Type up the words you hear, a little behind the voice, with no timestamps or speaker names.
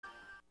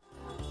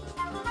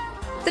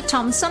The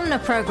Tom Sumner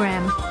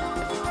Program.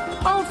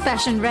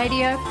 Old-fashioned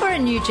radio for a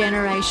new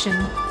generation.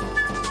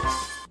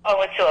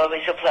 Oh, it's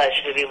always a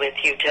pleasure to be with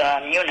you,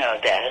 Tom. You know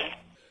that.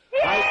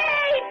 Yay,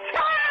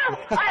 Tom!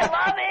 I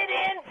love it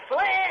in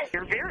Flint!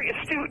 You're very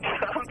astute,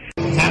 Tom.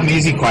 Not an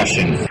easy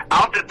question.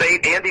 I'll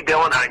debate Andy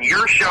Dillon on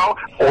your show.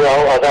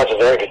 Well, that's a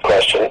very good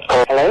question.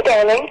 Hello,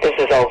 darling. This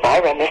is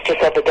Elvira,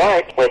 Mistress of the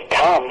Dark, with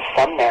Tom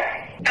Sumner.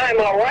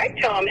 I'm all right,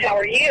 Tom. How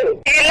are you?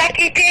 You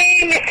lucky day,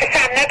 Mr.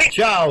 Sumner.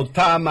 Ciao,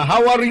 Tom.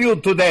 How are you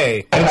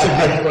today? That's a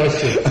good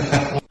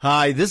question.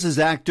 Hi, this is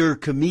actor,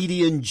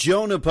 comedian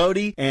Joe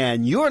Napodi,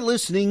 and you're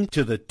listening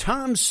to the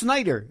Tom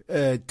Smothers.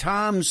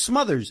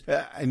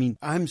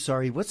 I'm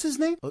sorry, what's his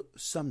name? Oh,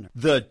 Sumner.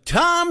 The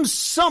Tom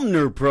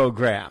Sumner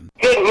Program.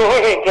 Good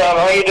morning, Tom.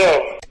 How you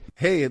doing?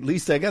 Hey, at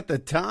least I got the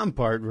Tom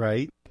part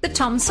right. The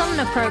Tom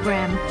Sumner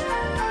Program.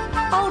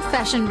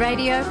 Old-fashioned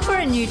radio for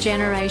a new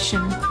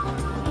generation.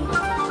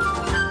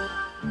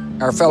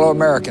 Our fellow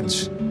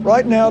Americans.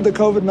 Right now, the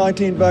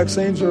COVID-19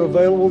 vaccines are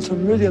available to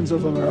millions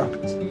of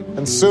Americans.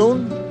 And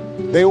soon,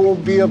 they will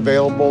be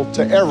available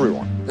to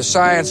everyone. The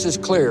science is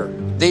clear.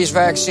 These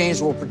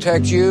vaccines will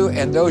protect you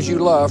and those you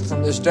love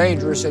from this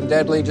dangerous and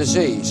deadly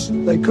disease.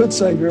 They could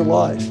save your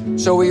life.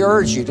 So we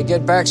urge you to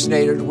get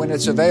vaccinated when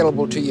it's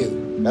available to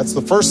you. That's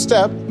the first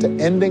step to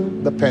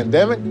ending the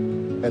pandemic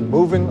and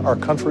moving our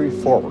country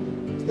forward.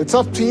 It's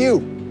up to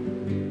you.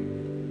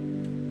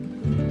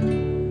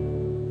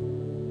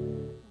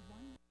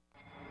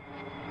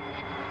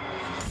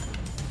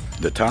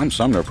 The Tom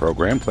Sumner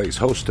Program plays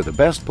host to the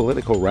best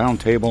political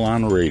roundtable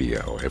on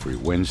radio every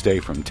Wednesday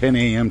from 10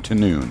 a.m. to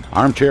noon.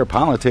 Armchair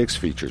Politics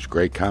features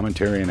great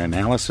commentary and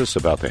analysis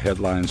about the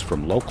headlines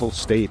from local,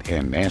 state,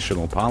 and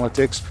national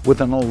politics with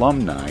an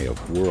alumni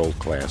of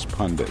world-class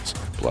pundits,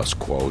 plus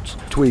quotes,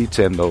 tweets,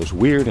 and those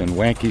weird and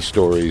wacky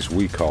stories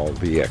we call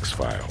the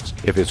X-Files.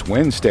 If it's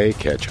Wednesday,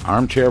 catch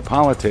Armchair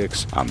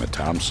Politics on the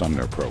Tom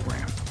Sumner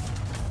Program.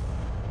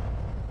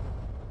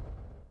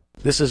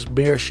 This is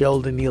Mayor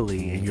Sheldon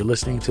Neely, and you're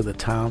listening to the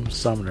Tom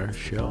Sumner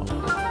Show.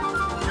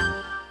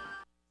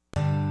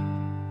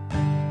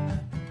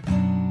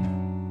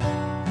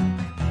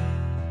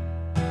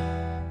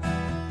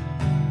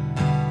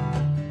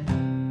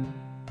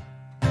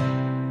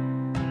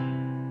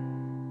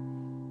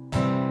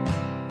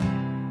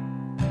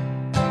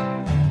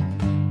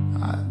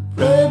 I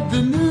read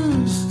the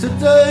news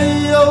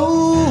today,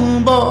 oh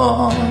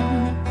boy,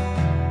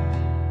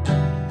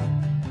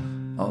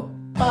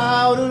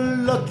 about a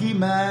lucky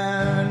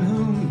man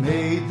who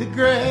made the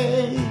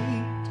grade.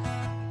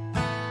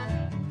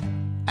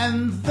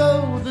 And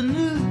though the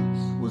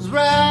news was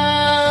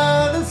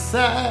rather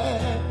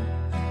sad,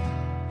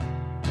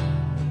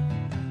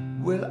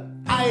 well,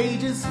 I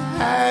just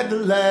had to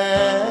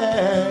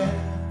laugh.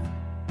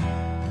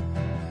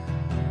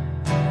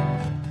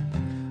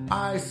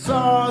 I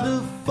saw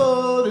the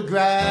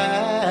photograph.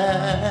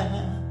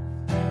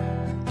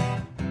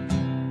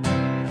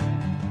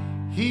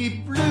 He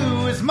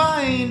blew his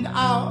mind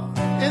out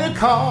in a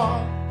car.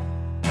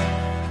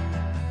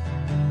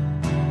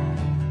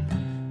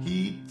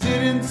 He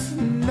didn't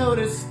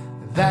notice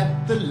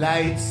that the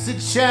lights had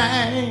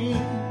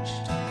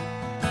changed.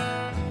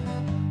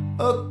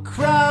 A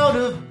crowd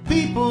of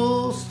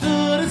people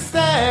stood and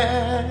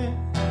stared.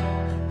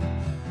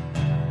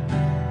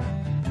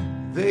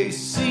 They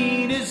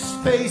seen his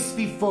face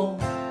before.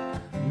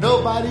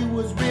 Nobody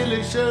was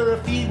really sure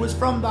if he was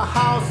from the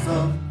House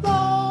of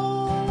Lords.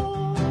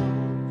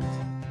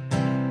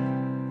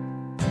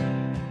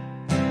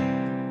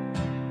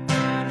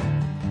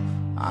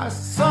 I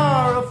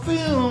saw a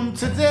film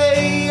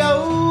today,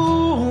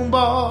 oh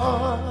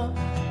boy.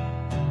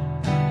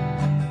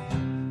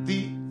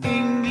 The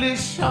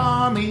English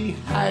army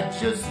had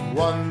just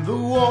won the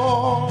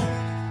war.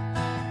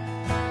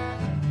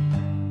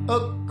 A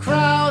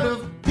crowd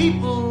of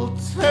people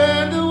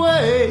turned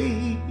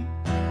away,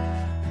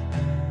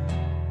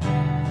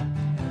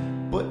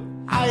 but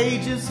I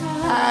just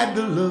had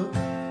to look,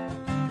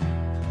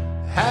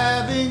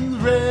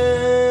 having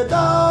read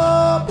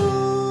the book.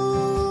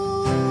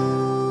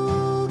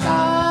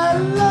 I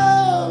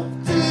love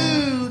to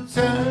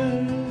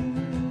turn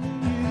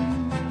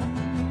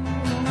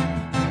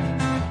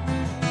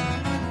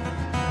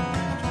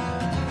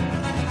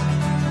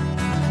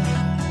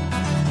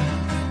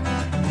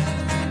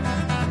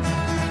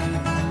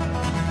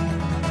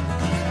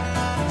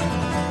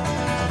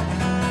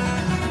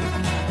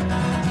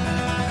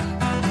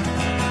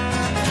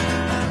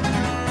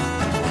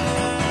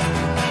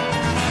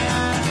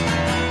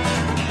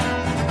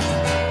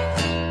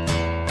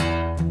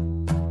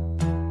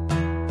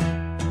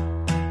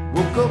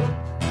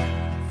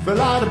fell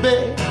out of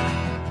bed,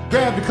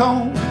 grabbed a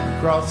comb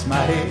across my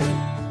head.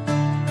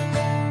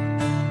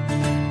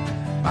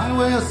 I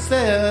went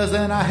upstairs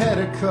and I had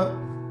a cup.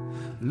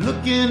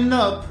 Looking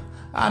up,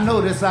 I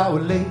noticed I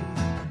was late.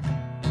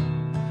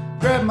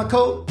 Grabbed my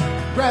coat,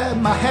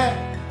 grabbed my hat,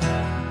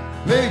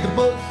 made the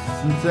bus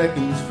in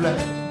seconds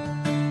flat.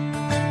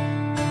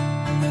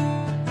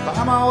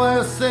 Found my way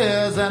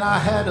upstairs and I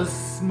had a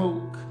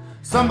smoke.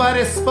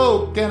 Somebody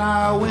spoke and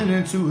I went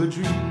into a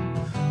dream.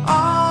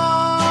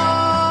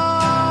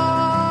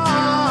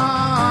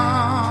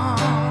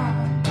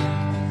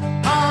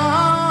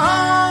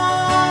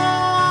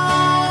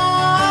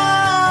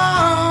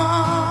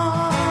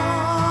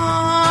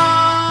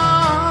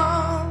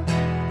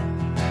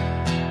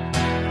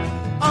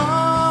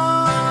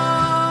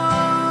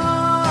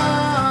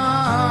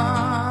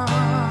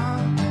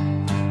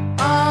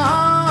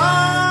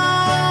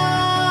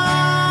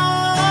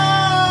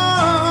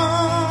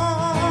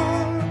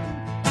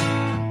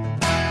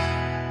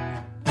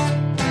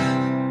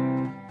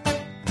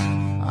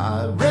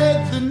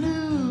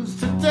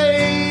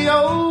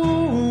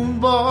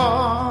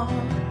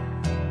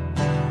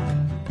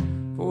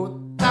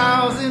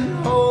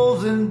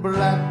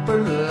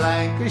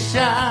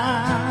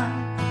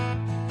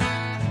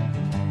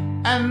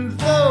 And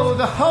though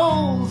the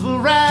holes were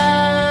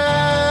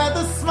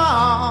rather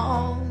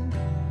small,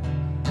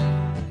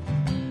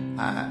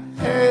 I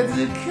had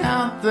to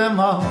count them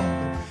all.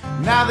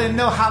 Now they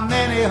know how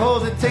many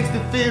holes it takes to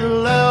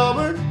fill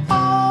Albert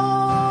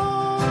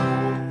Hall.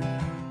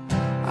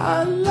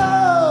 I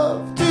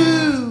love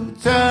to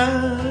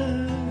turn.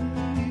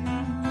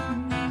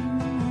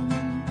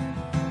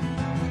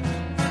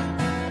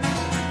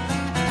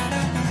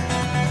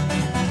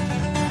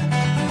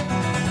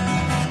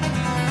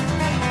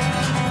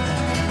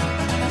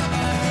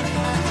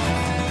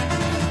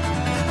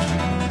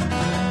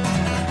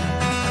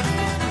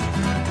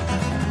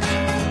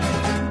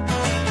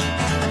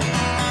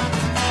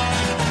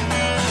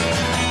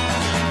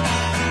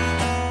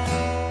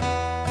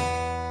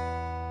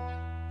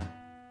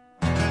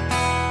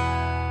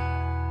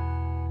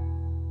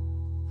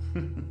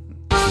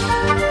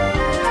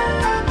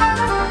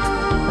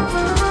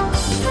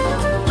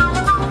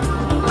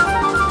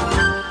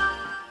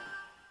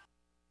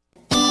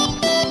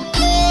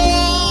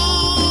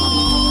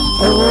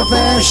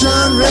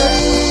 Old-fashioned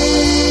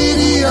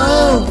radio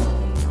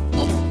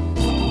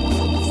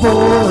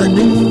for a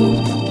new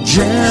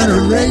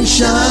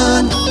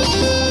generation.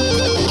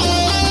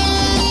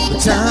 The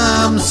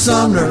Tom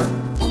Sumner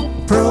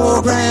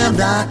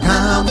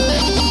Program.com.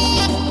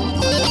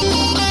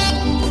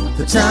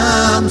 The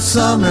Tom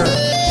Sumner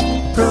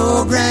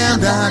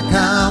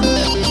Program.com.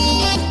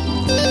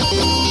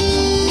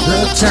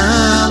 The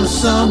Tom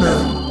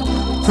Sumner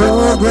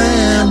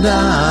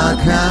Program.com.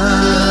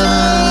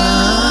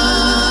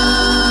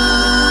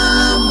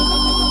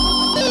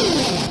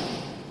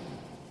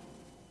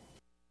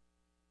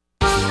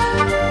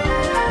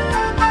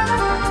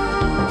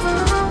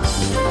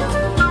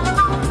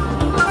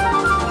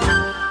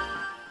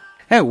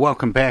 Hey,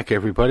 welcome back,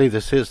 everybody.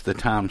 This is the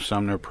Tom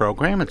Sumner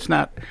Program. It's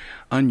not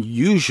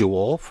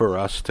unusual for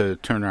us to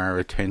turn our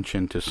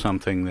attention to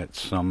something that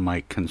some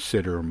might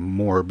consider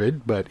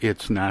morbid, but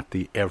it's not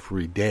the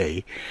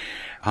everyday.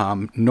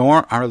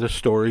 Nor are the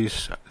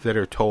stories that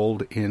are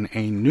told in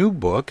a new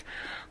book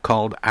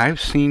called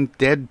I've Seen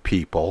Dead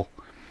People,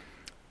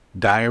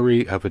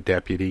 Diary of a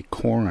Deputy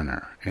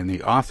Coroner. And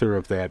the author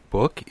of that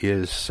book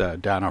is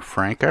Donna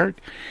Francart,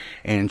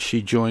 and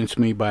she joins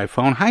me by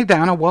phone. Hi,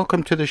 Donna.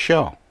 Welcome to the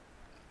show.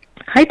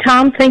 Hi,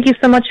 Tom. Thank you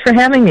so much for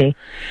having me.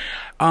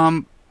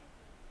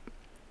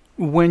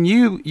 When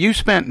you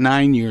spent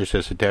 9 years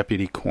as a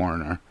deputy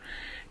coroner,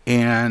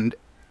 and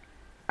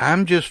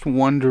I'm just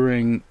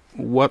wondering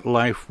what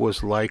life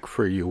was like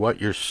for you,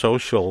 what your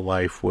social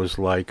life was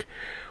like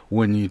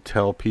when you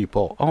tell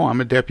people, oh,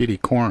 I'm a deputy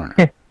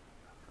coroner.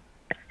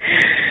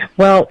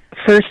 Well,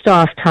 first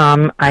off,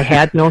 Tom, I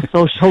had no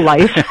social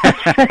life.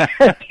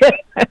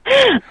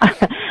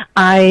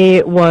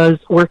 I was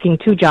working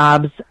two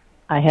jobs.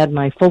 I had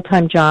my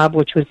full-time job,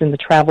 which was in the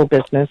travel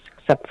business,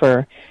 except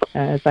for,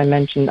 as I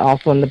mentioned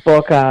also in the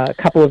book, a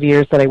couple of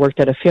years that I worked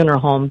at a funeral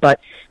home.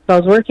 But so I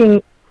was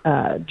working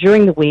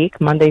during the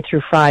week, Monday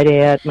through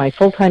Friday, at my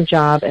full-time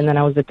job, and then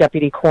I was a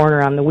deputy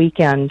coroner on the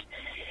weekend.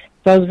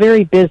 So I was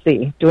very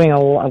busy doing a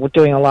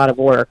lot of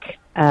work.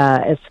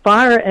 As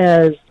far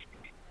as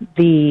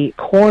the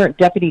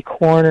deputy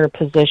coroner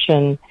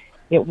position,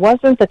 it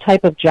wasn't the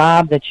type of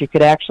job that you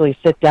could actually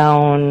sit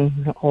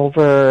down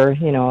over,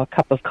 a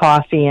cup of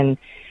coffee and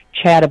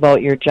chat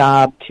about your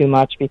job too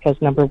much because,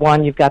 number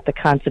one, you've got the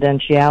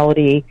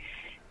confidentiality.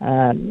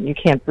 You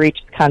can't breach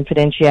the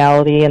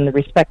confidentiality and the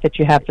respect that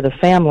you have for the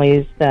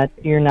families that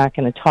you're not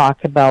going to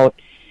talk about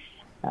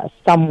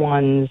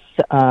someone's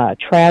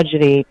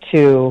tragedy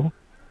to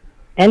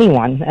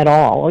anyone at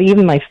all, or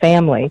even my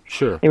family.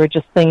 Sure. They were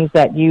just things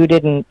that you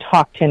didn't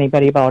talk to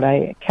anybody about.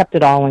 I kept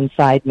it all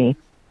inside me.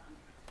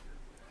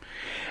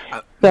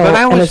 So, but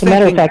I was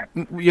thinking, fact,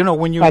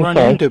 when you run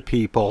into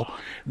people,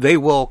 they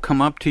will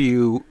come up to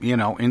you,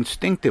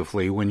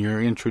 instinctively when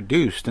you're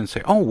introduced and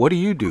say, oh, what do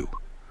you do?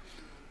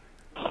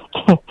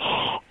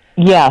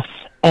 Yes,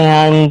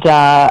 and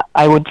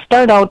I would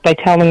start out by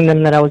telling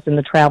them that I was in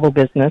the travel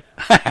business,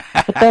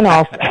 but then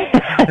I'll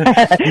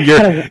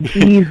kind of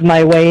ease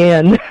my way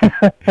in,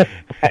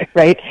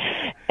 right?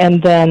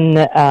 And then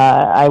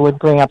I would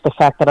bring up the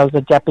fact that I was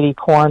a deputy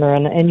coroner,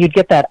 and you'd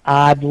get that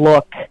odd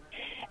look.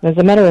 As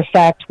a matter of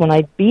fact, when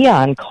I'd be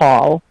on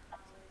call,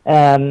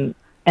 And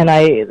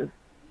I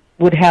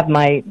would have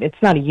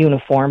it's not a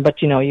uniform,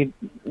 but you'd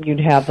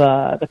have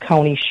the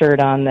county shirt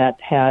on that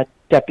had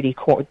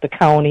the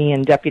county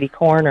and deputy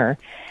coroner.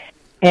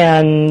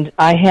 And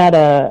I had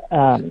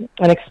an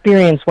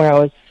experience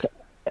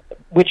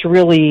which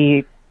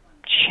really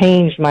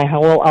changed my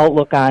whole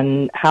outlook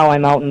on how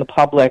I'm out in the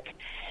public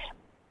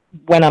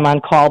when I'm on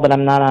call, but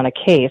I'm not on a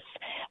case.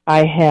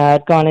 I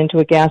had gone into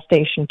a gas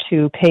station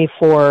to pay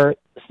for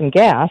some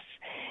gas,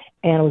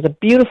 and it was a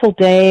beautiful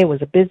day. It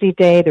was a busy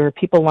day. There were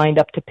people lined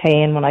up to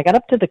pay, and when I got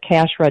up to the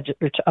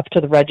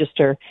the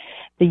register,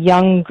 the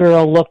young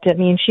girl looked at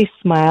me and she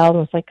smiled and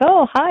was like,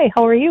 "Oh, hi,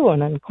 how are you?"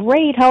 And I'm,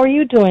 "Great, how are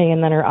you doing?"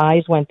 And then her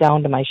eyes went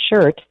down to my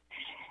shirt,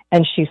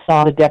 and she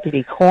saw the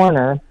deputy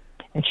coroner,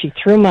 and she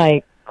threw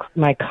my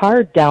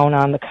card down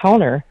on the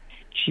counter.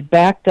 She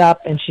backed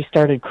up and she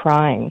started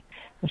crying.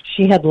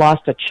 She had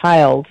lost a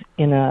child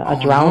in a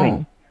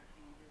drowning.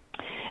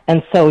 No.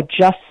 And so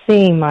just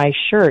seeing my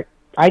shirt,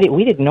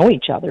 we didn't know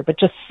each other, but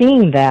just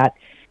seeing that,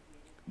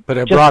 but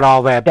it brought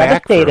all that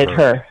back for devastated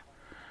her.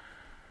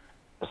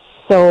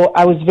 So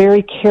I was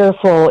very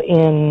careful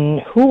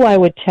in who I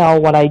would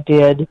tell what I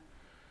did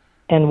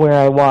and where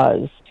I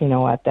was,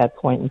 at that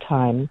point in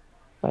time.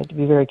 I had to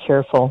be very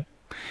careful.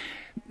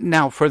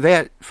 Now, for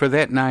that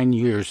 9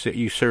 years that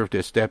you served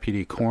as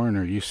deputy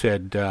coroner, you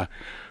said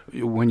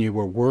when you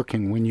were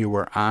working, when you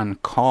were on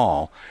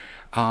call,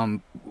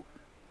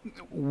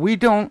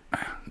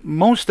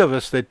 most of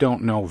us that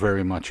don't know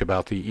very much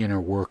about the inner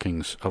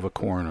workings of a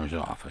coroner's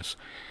office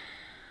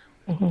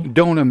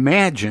don't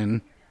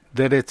imagine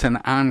that it's an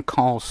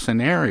on-call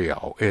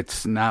scenario.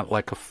 It's not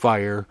like a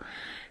fire.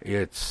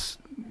 It's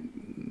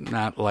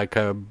not like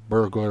a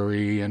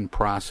burglary in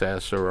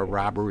process or a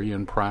robbery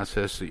in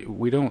process.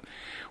 We don't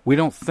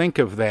think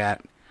of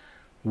that.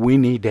 We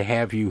need to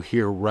have you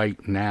here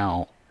right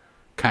now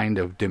kind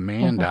of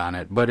demand on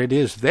it, but it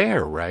is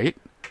there, right?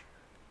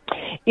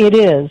 It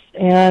is,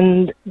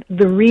 and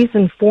the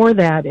reason for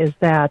that is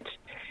that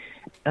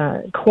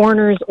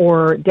coroners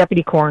or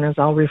deputy coroners,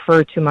 I'll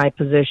refer to my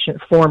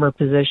former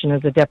position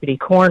as a deputy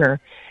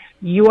coroner,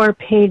 you are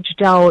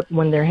paged out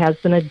when there has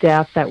been a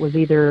death that was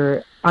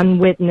either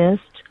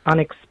unwitnessed,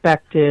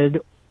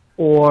 unexpected,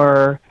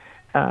 or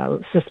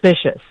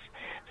suspicious.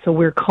 So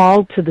we're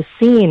called to the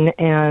scene,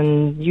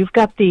 and you've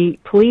got the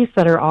police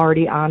that are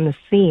already on the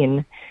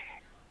scene,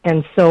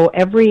 and so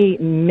every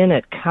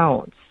minute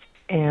counts.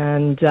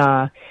 And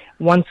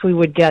once we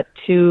would get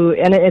to,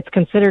 and it's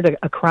considered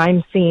a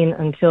crime scene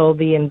until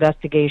the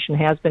investigation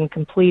has been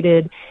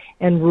completed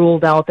and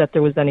ruled out that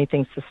there was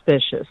anything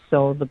suspicious.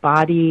 So the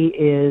body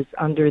is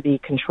under the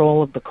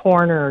control of the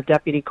coroner or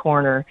deputy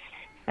coroner,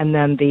 and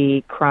then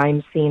the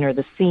crime scene or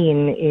the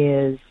scene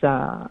is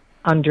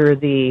under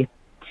the,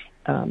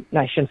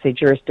 I shouldn't say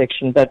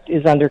jurisdiction, but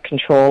is under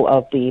control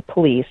of the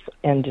police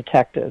and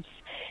detectives.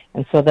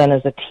 And so then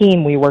as a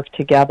team, we work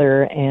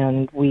together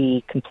and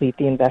we complete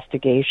the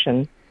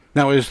investigation.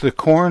 Now, is the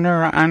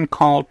coroner on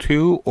call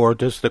too, or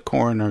does the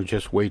coroner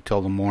just wait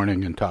till the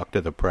morning and talk to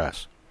the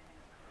press?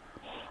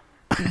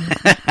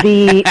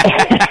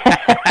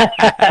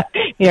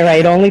 You're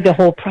right, only the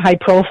whole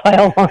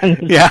high-profile ones.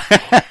 Yeah.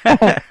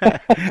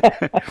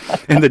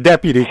 And the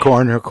deputy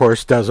coroner, of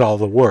course, does all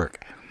the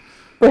work.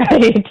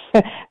 Right,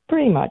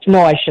 pretty much.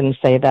 No, I shouldn't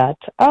say that.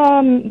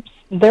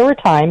 There were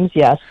times,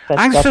 yes.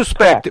 I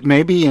suspect correct.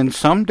 Maybe in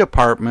some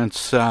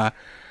departments,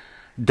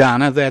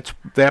 Donna,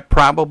 that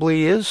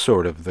probably is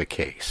sort of the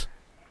case.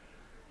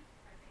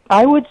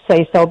 I would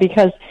say so,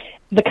 because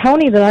the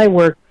county that I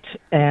worked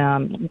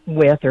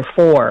with or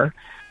for,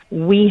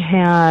 we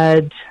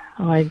had,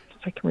 if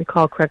I can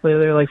recall correctly,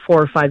 there were like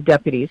 4 or 5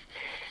 deputies.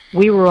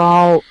 We were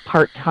all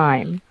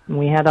part-time, and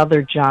we had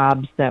other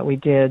jobs that we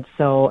did.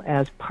 So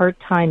as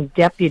part-time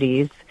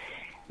deputies,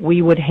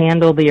 we would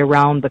handle the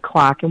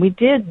around-the-clock. And we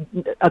did,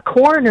 a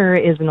coroner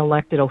is an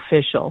elected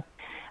official.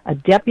 A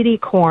deputy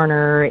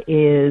coroner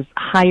is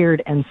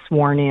hired and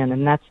sworn in,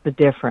 and that's the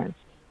difference.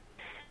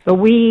 So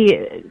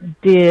we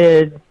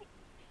did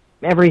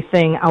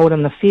everything out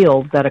in the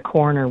field that a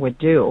coroner would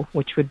do,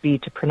 which would be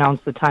to pronounce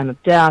the time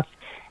of death,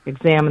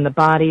 examine the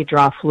body,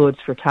 draw fluids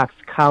for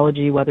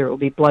toxicology, whether it will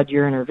be blood,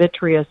 urine, or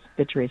vitreous.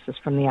 Vitreous is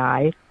from the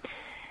eye.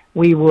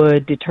 We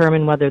would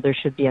determine whether there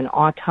should be an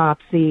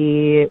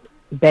autopsy,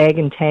 bag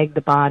and tag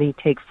the body,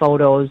 take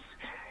photos,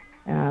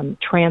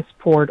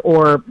 transport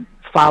or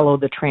follow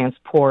the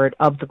transport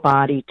of the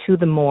body to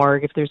the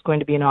morgue. If there's going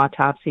to be an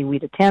autopsy,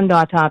 we'd attend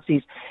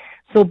autopsies.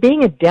 So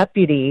being a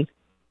deputy,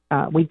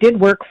 we did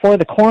work for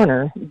the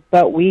coroner,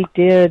 but we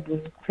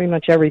did pretty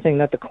much everything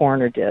that the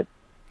coroner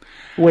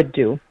would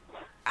do.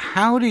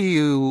 How do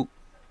you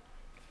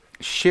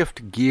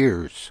shift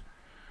gears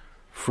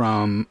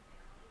from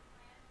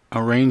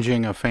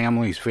arranging a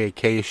family's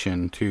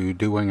vacation to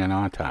doing an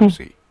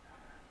autopsy?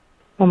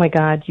 Oh my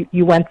God,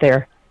 you went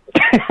there.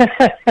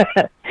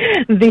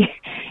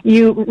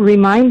 You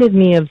reminded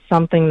me of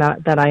something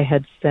that I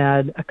had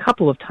said a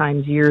couple of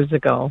times years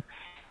ago.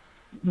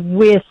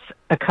 with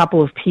a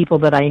couple of people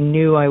that I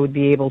knew I would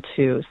be able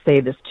to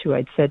say this to.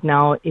 I'd said,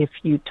 now, if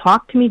you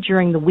talk to me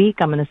during the week,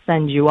 I'm going to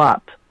send you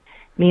up,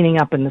 meaning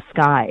up in the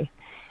sky.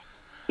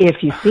 If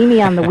you see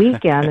me on the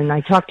weekend and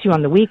I talk to you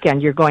on the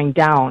weekend, you're going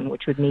down,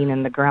 which would mean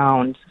in the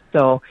ground.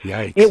 So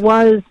Yikes. it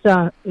was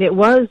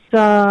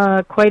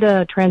quite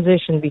a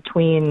transition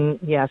between,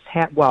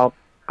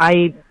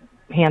 I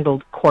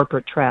handled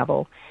corporate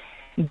travel,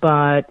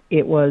 but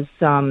it was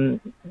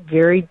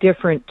very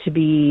different to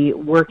be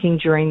working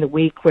during the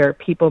week where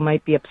people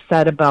might be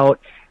upset about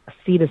a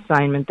seat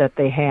assignment that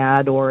they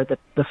had, or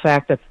the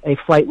fact that a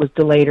flight was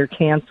delayed or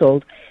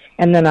canceled,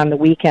 and then on the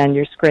weekend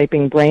you're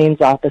scraping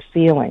brains off the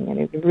ceiling, and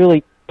it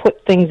really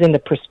put things into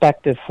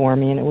perspective for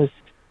me, and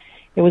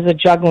it was a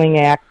juggling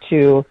act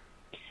to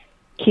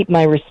keep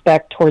my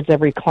respect towards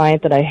every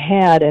client that I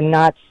had and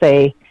not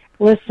say,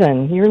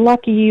 listen, you're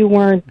lucky you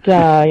weren't,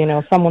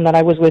 someone that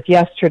I was with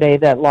yesterday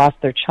that lost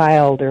their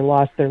child or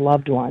lost their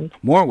loved one.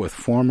 More with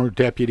former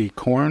deputy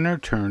coroner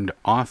turned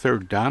author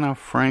Donna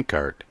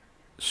Francart.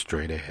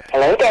 Straight ahead.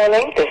 Hello,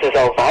 darling. This is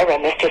Elvira,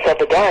 Mistress of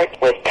the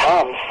Dark, with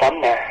Tom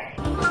Sumner.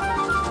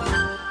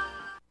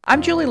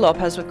 I'm Julie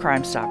Lopez with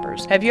Crime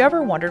Stoppers. Have you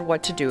ever wondered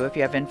what to do if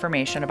you have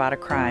information about a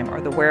crime or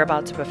the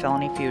whereabouts of a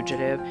felony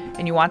fugitive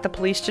and you want the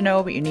police to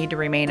know but you need to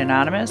remain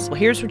anonymous? Well,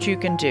 here's what you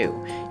can do.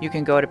 You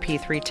can go to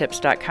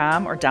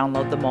p3tips.com or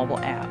download the mobile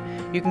app.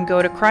 You can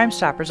go to Crime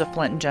Stoppers of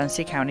Flint and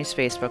Genesee County's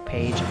Facebook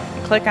page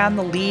and click on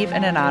the Leave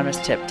an Anonymous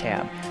Tip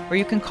tab, or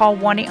you can call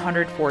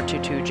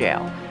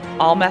 1-800-422-JAIL.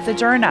 All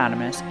methods are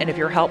anonymous, and if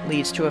your help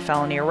leads to a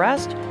felony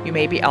arrest, you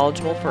may be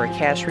eligible for a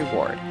cash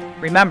reward.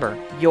 Remember,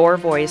 your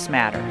voice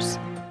matters.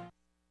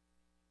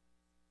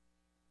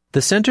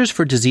 The Centers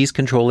for Disease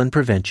Control and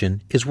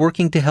Prevention is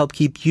working to help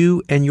keep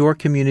you and your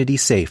community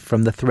safe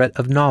from the threat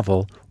of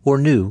novel or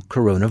new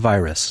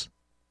coronavirus.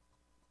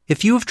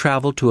 If you have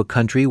traveled to a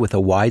country with a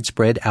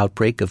widespread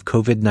outbreak of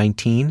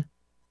COVID-19,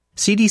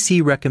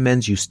 CDC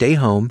recommends you stay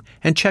home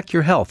and check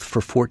your health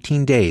for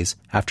 14 days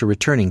after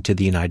returning to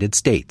the United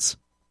States.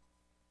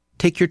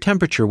 Take your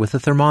temperature with a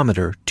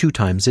thermometer 2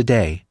 times a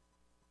day.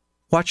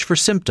 Watch for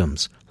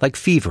symptoms like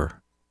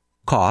fever,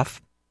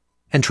 cough,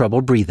 and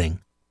trouble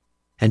breathing.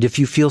 And if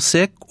you feel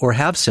sick or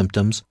have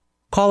symptoms,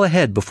 call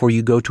ahead before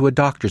you go to a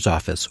doctor's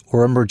office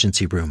or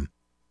emergency room.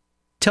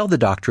 Tell the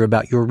doctor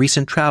about your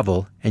recent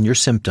travel and your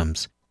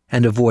symptoms,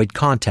 and avoid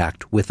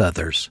contact with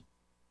others.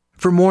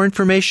 For more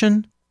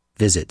information,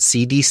 visit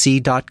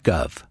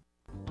cdc.gov.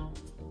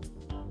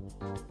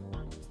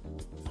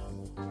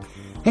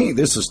 Hey,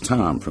 this is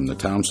Tom from the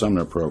Tom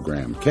Sumner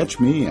Program. Catch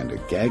me and a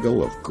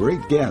gaggle of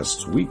great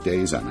guests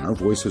weekdays on Our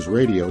Voices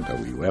Radio,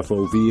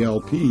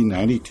 WFOVLP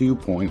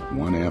 92.1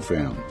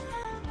 FM.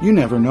 You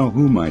never know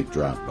who might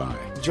drop by.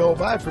 Joe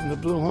By from the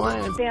Blue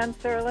Hawaiian. Dan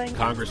Sterling.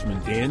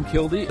 Congressman Dan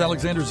Kildee.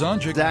 Alexander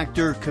Zonjic.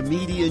 Actor,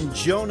 comedian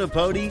Joe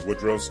Napodi.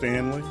 Woodrow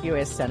Stanley.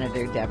 U.S.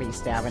 Senator Debbie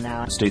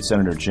Stabenow. State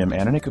Senator Jim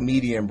Ananich.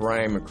 Comedian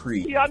Brian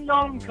McCree. The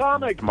unknown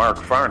comic. Mark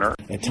Farner.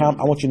 And Tom,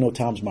 I want you to know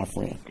Tom's my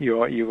friend.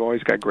 You've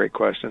always got great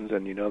questions,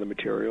 and you know the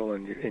material,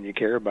 and you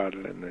care about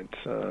it, and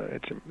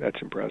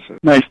that's impressive.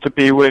 Nice to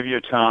be with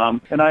you,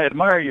 Tom. And I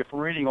admire you for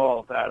reading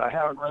all of that. I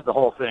haven't read the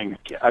whole thing.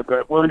 I'm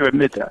willing to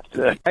admit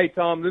that. Hey,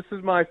 Tom, this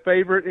is my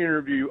favorite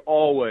interview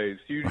always.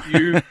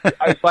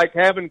 It's like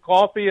having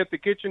coffee at the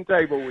kitchen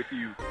table with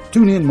you.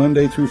 Tune in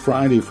Monday through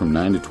Friday from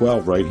 9 to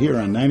 12 right here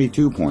on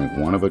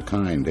 92.1 of a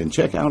kind, and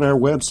check out our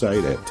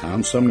website at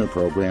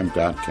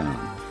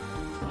TomSumnerProgram.com.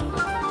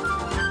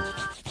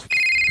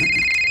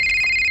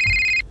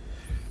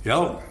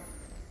 Yo,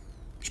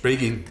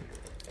 speaking.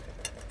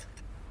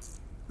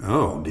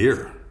 Oh,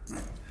 dear.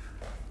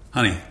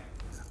 Honey,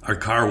 our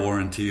car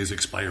warranty is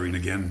expiring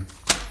again.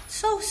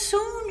 So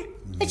soon?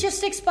 It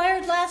just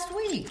expired last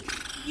week.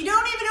 You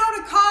don't even own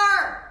a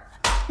car!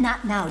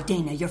 Not now,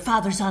 Dana. Your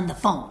father's on the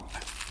phone.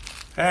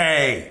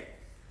 Hey!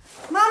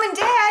 Mom and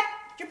Dad,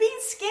 you're being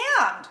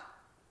scammed.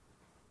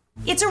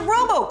 It's a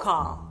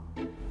robocall.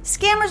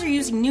 Scammers are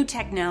using new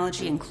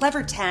technology and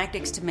clever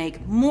tactics to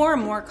make more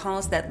and more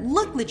calls that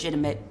look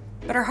legitimate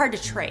but are hard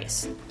to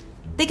trace.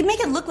 They can make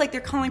it look like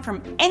they're calling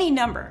from any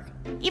number,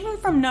 even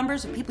from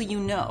numbers of people you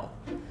know.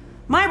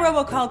 My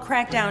robocall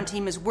crackdown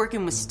team is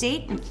working with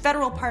state and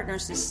federal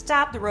partners to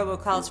stop the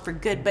robocalls for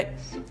good, but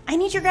I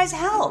need your guys'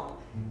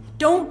 help.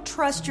 Don't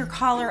trust your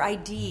caller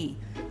ID.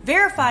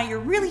 Verify you're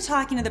really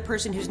talking to the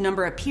person whose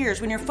number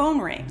appears when your phone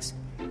rings.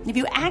 And if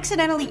you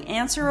accidentally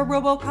answer a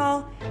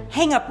robocall,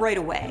 hang up right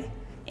away.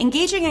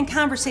 Engaging in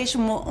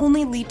conversation will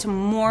only lead to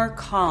more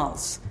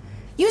calls.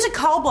 Use a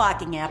call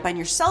blocking app on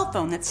your cell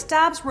phone that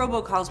stops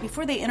robocalls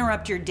before they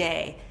interrupt your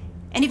day.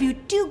 And if you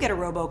do get a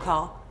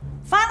robocall,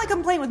 file a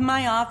complaint with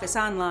my office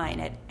online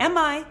at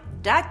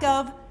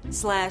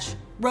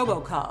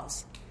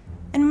mi.gov/robocalls.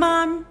 And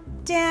Mom,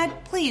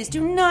 Dad, please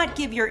do not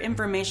give your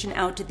information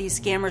out to these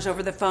scammers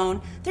over the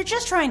phone. They're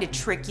just trying to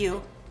trick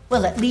you.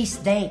 Well, at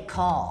least they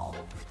call.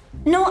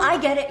 No, I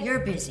get it, you're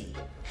busy.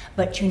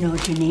 But you know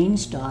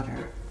Janine's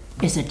daughter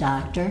is a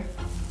doctor.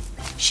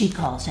 She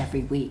calls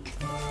every week.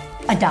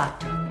 A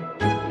doctor.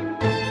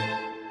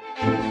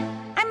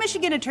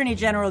 Michigan Attorney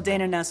General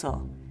Dana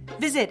Nessel.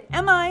 Visit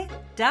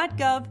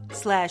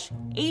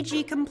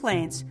mi.gov/AG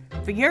complaints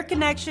for your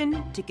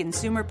connection to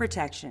consumer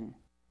protection.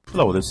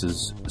 Hello, this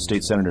is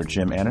State Senator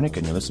Jim Ananick,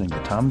 and you're listening to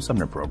the Tom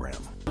Sumner Program.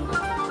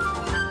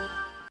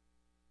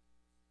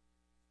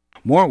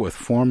 More with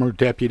former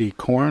deputy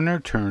coroner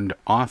turned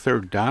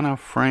author Donna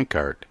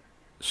Francart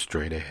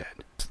straight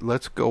ahead.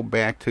 Let's go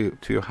back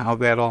to how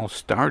that all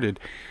started.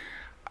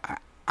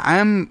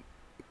 I'm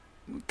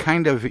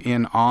kind of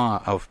in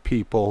awe of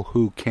people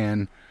who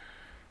can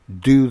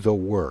do the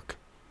work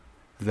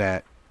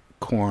that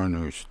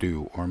coroners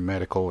do or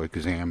medical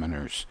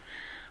examiners,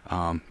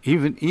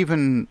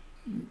 even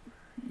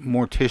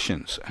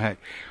morticians.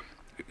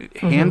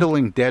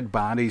 Handling dead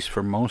bodies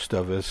for most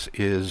of us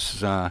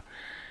is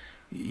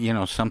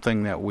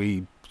something that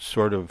we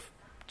sort of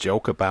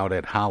joke about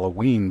at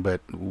Halloween but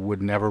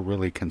would never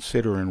really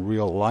consider in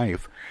real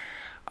life.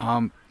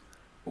 How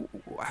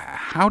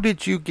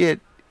did you get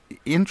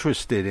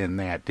interested in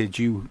that? Did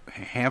you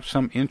have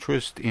some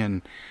interest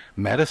in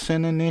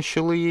medicine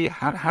initially?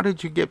 How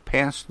did you get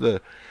past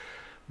that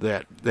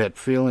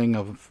feeling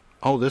of,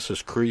 oh, this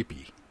is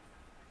creepy?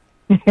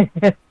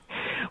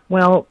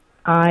 Well,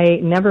 I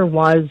never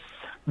was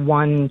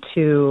one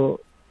to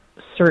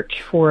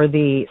search for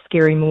the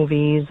scary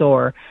movies,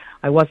 or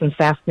I wasn't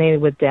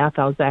fascinated with death.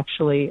 I was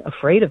actually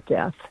afraid of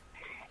death.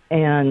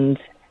 And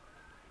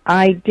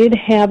I did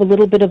have a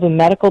little bit of a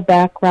medical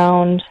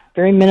background,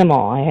 very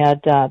minimal. I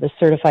had the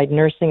certified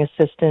nursing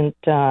assistant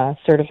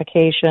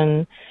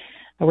certification.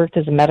 I worked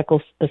as a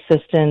medical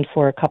assistant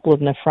for a couple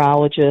of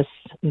nephrologists.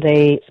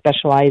 They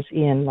specialize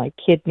in like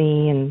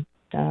kidney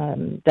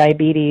and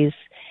diabetes.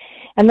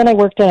 And then I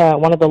worked at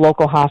one of the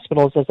local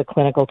hospitals as a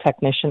clinical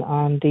technician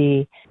on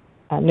the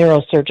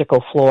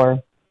neurosurgical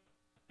floor.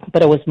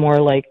 But it was more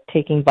like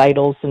taking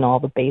vitals and all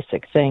the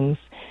basic things.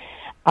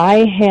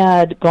 I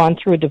had gone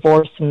through a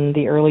divorce in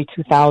the early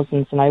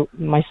 2000s, and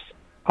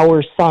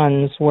our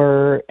sons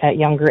were at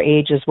younger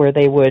ages where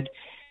they would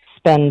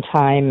spend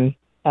time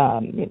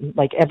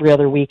like every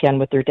other weekend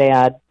with their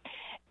dad.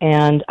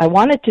 And I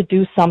wanted to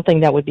do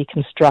something that would be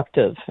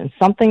constructive and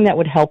something that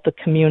would help the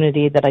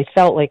community, that I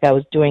felt like I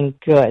was doing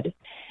good.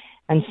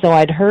 And so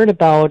I'd heard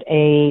about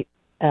a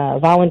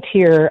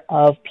volunteer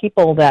of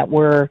people that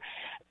were,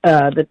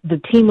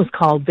 the team was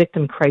called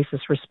Victim Crisis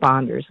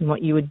Responders. And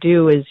what you would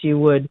do is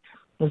was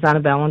on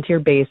a volunteer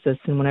basis,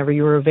 and whenever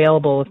you were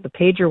available, if the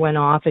pager went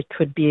off, it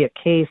could be a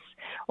case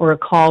or a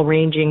call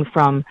ranging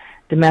from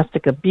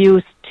domestic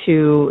abuse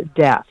to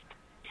death.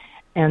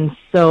 And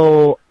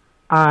so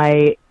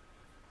I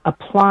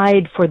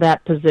applied for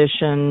that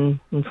position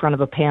in front of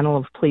a panel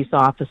of police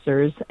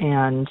officers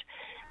and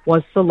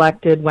was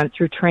selected, went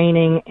through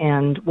training,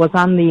 and was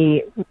on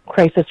the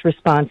crisis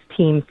response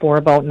team for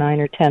about 9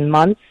 or 10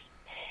 months.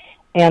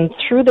 And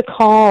through the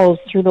calls,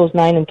 through those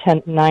 9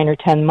 or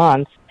 10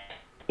 months,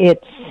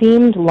 it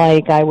seemed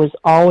like I was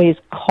always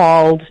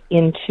called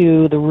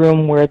into the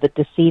room where the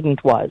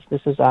decedent was.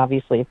 This is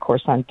obviously, of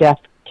course, on death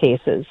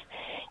cases.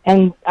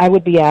 And I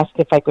would be asked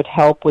if I could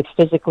help with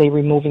physically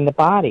removing the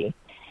body.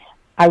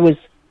 I was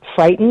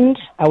frightened,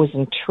 I was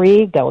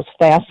intrigued, I was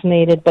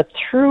fascinated, but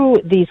through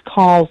these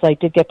calls I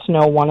did get to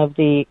know one of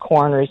the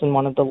coroners in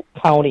one of the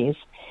counties,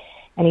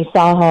 and he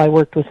saw how I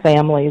worked with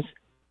families,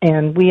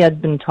 and we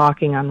had been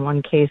talking on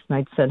one case, and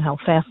I'd said how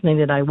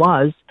fascinated I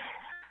was,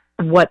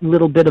 what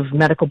little bit of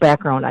medical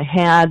background I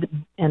had,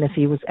 and if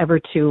he was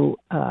ever to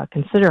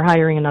consider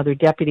hiring another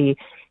deputy,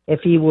 if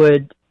he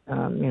would,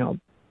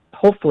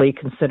 hopefully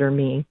consider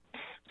me.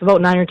 So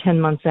about 9 or 10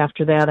 months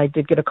after that, I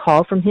did get a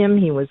call from him.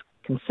 He was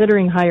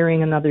considering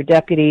hiring another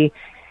deputy,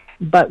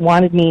 but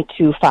wanted me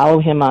to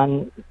follow him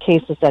on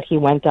cases that he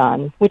went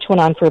on, which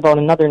went on for about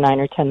another 9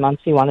 or 10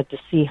 months. He wanted to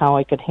see how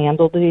I could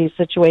handle these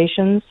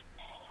situations,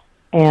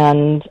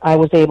 and I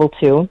was able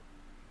to.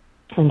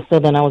 And so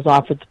then I was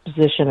offered the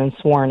position and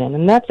sworn in.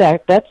 And that's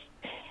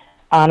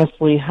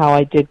honestly how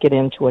I did get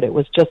into it. It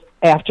was just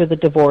after the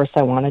divorce,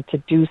 I wanted to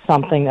do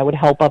something that would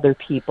help other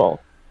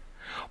people.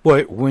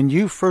 Well, when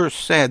you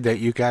first said that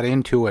you got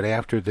into it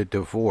after the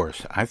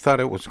divorce, I thought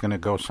it was going to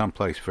go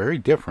someplace very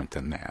different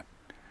than that.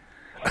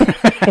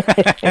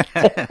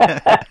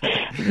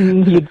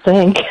 You'd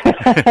think.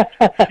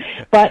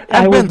 But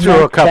I've been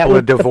through a couple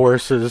of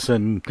divorces,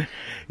 and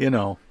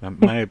your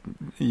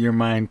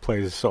mind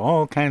plays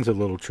all kinds of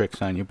little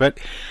tricks on you.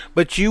 But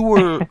you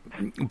were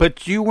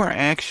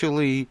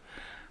actually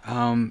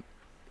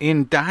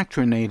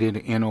indoctrinated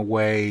in a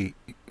way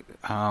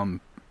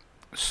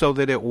so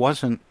that it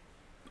wasn't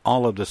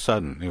all of a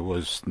sudden. It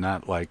was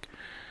not like,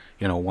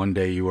 one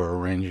day you were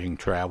arranging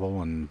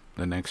travel and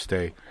the next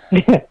day,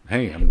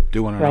 hey, I'm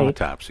doing an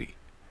autopsy.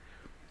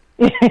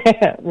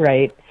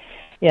 Right.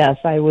 Yes,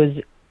 I was.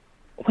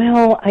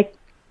 Well,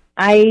 I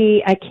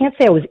can't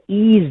say I was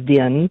eased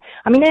in.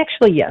 I mean,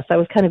 actually, yes, I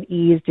was kind of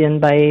eased in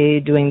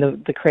by doing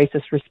the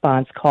crisis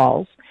response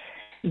calls.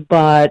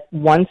 But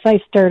once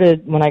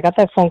when I got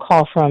that phone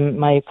call from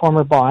my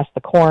former boss,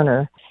 the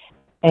coroner,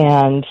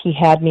 and he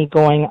had me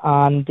going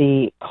on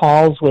the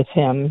calls with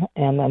him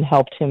and then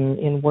helped him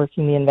in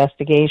working the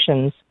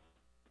investigations,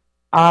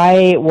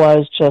 I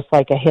was just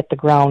like a hit the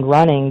ground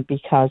running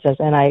because,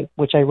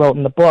 which I wrote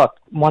in the book,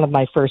 one of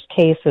my first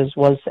cases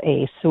was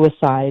a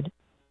suicide.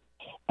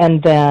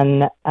 And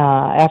then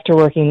after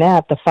working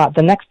that,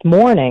 the next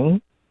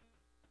morning,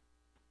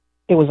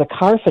 it was a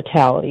car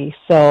fatality.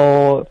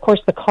 So, of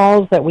course, the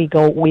calls that we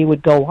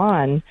would go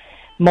on,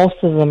 most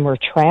of them were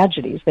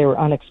tragedies. They were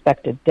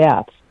unexpected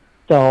deaths.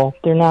 So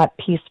they're not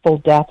peaceful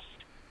deaths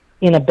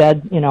in a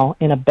bed,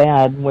 in a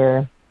bed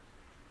where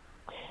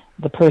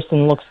the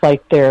person looks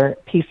like they're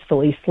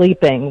peacefully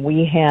sleeping.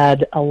 We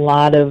had a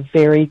lot of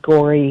very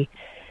gory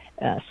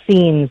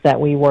scenes that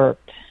we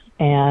worked,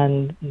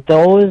 and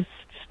those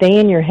stay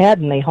in your head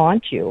and they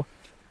haunt you.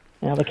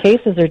 The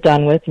cases are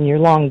done with and you're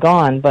long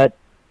gone, but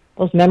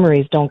those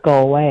memories don't go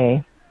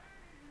away.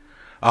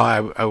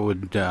 Oh,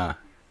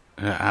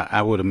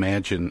 I would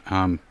imagine.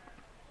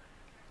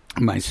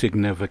 My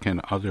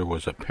significant other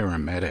was a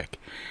paramedic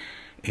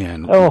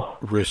and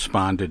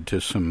responded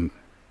to some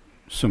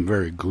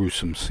very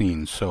gruesome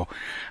scenes. So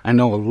I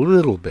know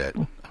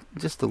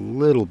just a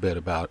little bit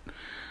about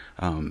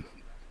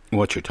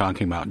what you're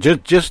talking about.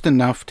 Just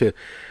enough to,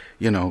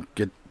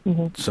 get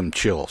some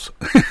chills.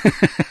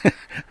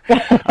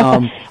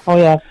 Oh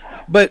yeah.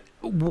 But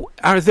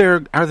are there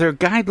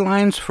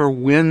guidelines for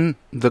when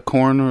the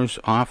coroner's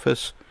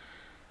office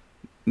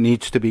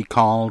needs to be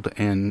called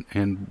and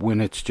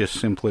when it's just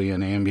simply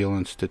an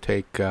ambulance to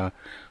take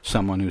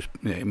someone who's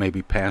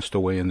maybe passed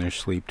away in their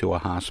sleep to a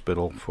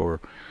hospital for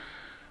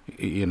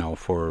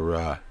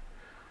a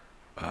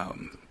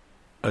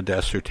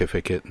death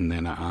certificate and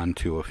then on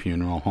to a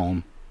funeral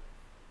home?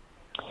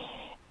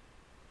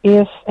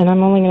 And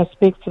I'm only going to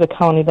speak for the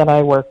county that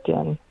I worked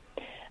in,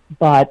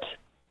 but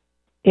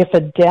if a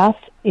death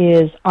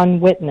is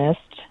unwitnessed,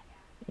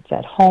 it's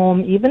at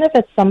home, even if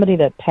it's somebody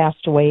that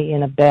passed away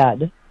in a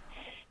bed,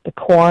 the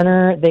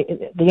coroner,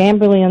 the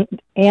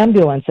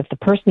ambulance, if the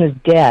person is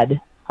dead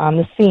on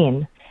the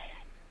scene,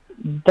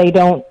 they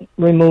don't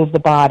remove the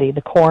body.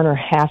 The coroner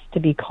has to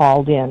be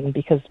called in,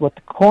 because what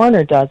the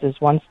coroner does is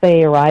once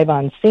they arrive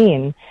on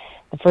scene,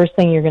 the first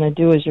thing you're going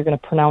to do is you're going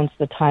to pronounce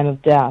the time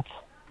of death.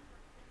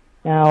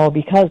 Now,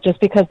 just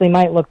because they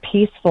might look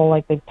peaceful,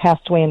 like they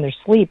passed away in their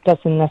sleep,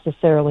 doesn't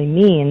necessarily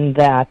mean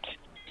that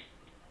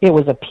it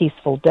was a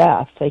peaceful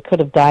death. They could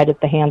have died at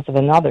the hands of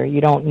another.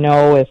 You don't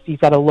know if you've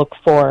got to look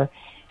for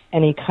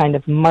any kind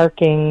of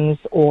markings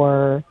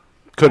or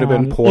could have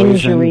been poisoned.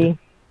 Injury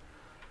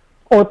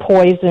or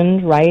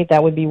poisoned, right?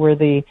 That would be where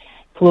the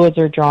fluids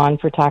are drawn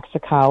for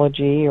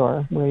toxicology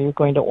or where you're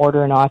going to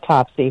order an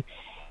autopsy.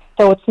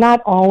 So it's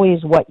not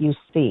always what you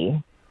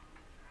see.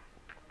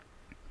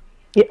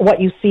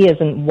 What you see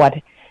isn't what,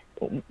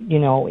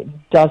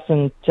 it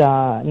doesn't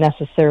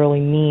necessarily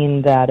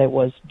mean that it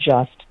was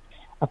just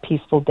a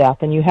peaceful death,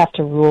 and you have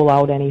to rule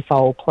out any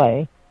foul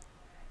play.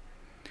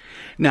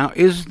 Now,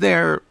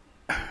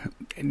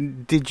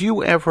 did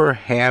you ever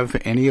have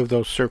any of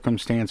those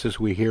circumstances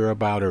we hear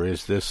about, or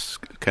is this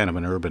kind of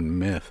an urban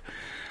myth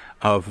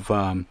of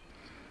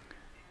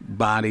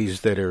bodies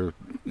that are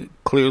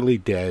clearly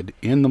dead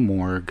in the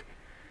morgue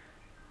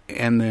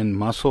and then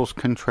muscles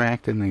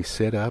contract and they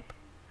sit up?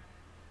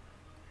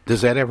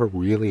 Does that ever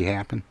really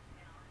happen?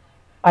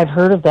 I've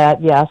heard of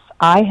that, yes.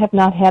 I have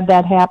not had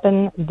that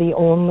happen. The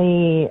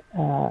only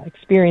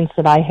experience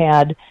that I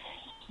had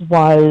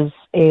was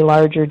a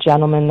larger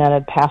gentleman that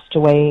had passed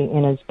away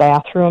in his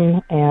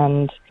bathroom,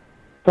 and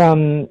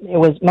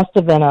must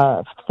have been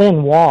a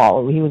thin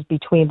wall. He was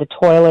between the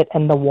toilet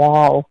and the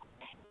wall,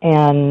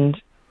 and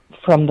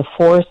from the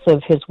force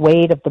of his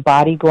weight of the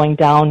body going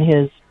down,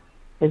 his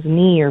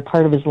knee or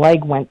part of his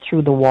leg went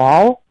through the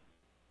wall.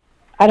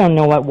 I don't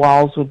know what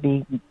walls would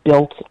be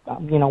built,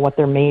 what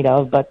they're made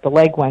of, but the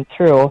leg went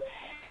through.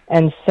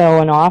 And so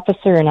an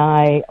officer and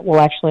I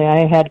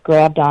had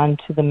grabbed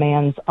onto the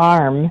man's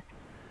arm,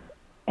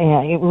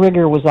 and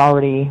rigor was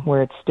already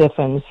where it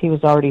stiffens. He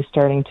was already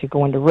starting to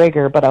go into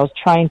rigor, but I was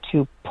trying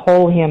to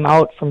pull him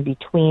out from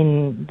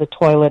between the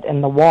toilet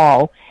and the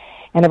wall.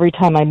 And every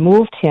time I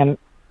moved him,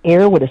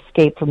 air would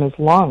escape from his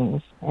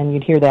lungs, and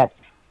you'd hear that,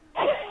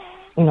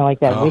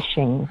 like that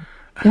whooshing.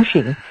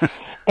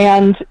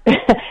 And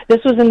this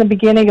was in the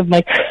beginning of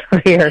my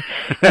career.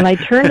 And I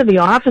turned to the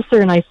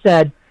officer and I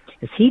said,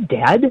 "Is he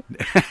dead?"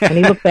 And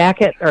she looked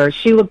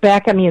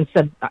back at me and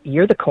said,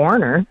 "You're the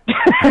coroner."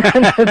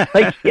 And I was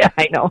like, "Yeah,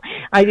 I know."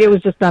 It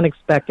was just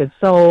unexpected.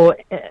 So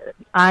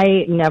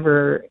I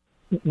never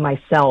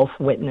myself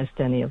witnessed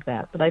any of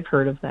that, but I've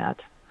heard of that.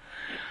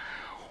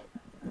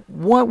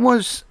 What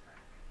was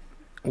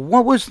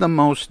the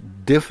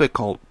most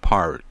difficult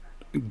part?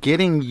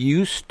 Getting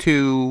used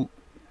to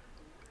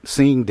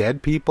seeing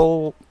dead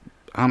people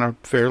on a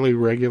fairly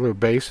regular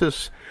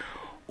basis,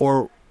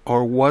 or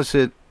was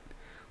it,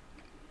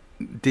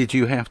 did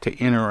you have to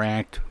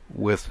interact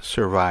with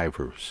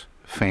survivors,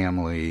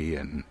 family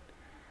and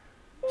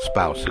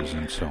spouses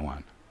and so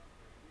on?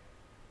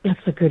 That's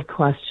a good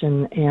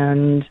question,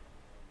 and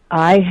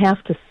I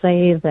have to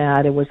say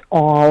that it was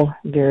all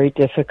very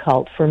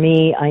difficult. For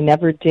me, I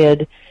never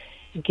did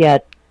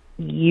get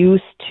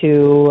used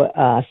to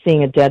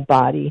seeing a dead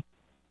body.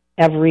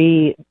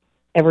 every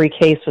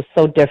case was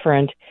so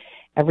different.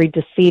 Every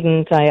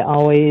decedent I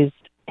always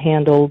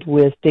handled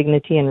with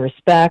dignity and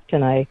respect,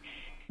 and I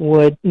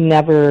would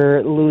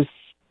never lose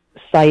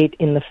sight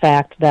in the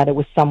fact that it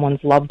was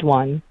someone's loved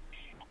one.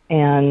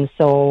 And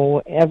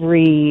so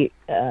every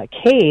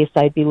case,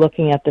 I'd be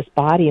looking at this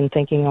body and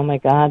thinking, oh my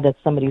God,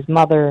 that's somebody's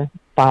mother,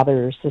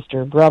 father,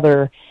 sister,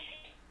 brother,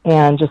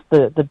 and just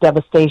the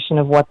devastation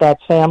of what that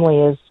family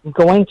is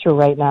going through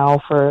right now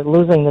for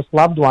losing this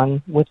loved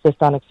one with this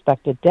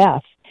unexpected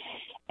death.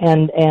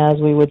 And as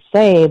we would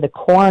say, the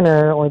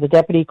coroner or the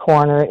deputy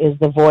coroner is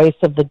the voice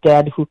of the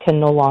dead who can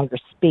no longer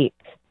speak.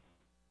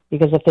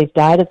 Because if they've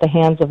died at the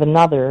hands of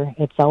another,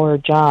 it's our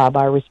job,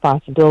 our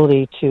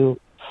responsibility to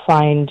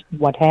find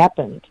what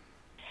happened.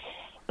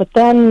 But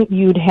then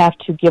you'd have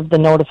to give the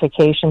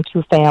notification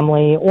to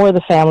family, or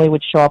the family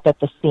would show up at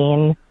the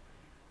scene,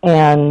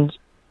 and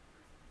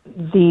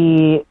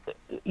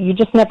you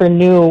just never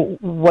knew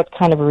what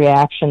kind of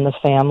reaction the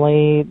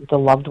family, the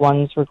loved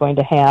ones, were going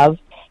to have.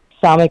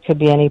 Some, it could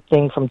be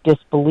anything from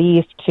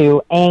disbelief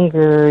to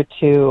anger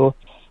to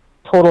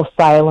total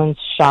silence,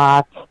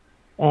 shock,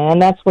 and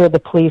that's where the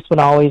police would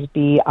always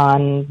be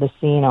on the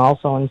scene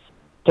also and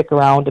stick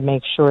around to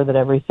make sure that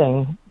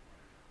everything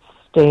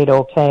stayed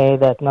okay,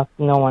 that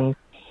no one,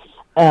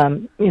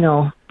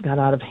 got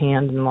out of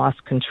hand and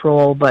lost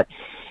control. But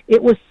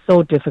it was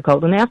so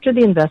difficult. And after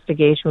the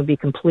investigation would be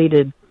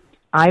completed,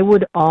 I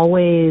would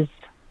always,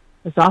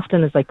 as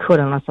often as I could,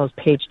 unless I was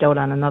paged out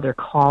on another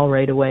call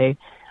right away,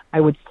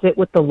 I would sit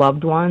with the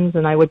loved ones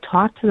and I would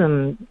talk to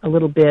them a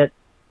little bit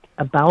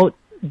about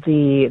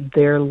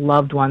their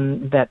loved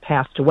one that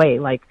passed away.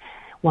 Like,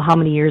 well, how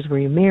many years were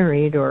you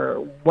married, or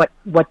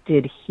what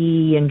did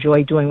he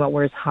enjoy doing? What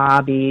were his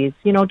hobbies?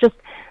 Just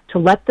to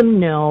let them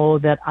know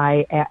that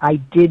I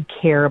did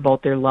care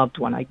about their loved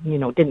one. I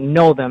didn't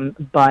know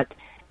them, but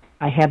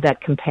I had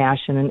that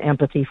compassion and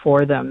empathy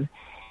for them.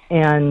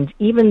 And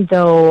even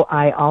though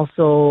I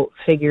also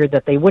figured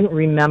that they wouldn't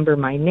remember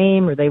my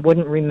name or they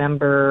wouldn't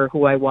remember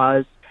who I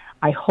was,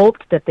 I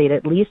hoped that they'd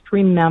at least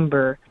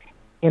remember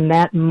in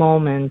that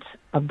moment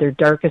of their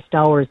darkest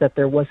hours that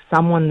there was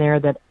someone there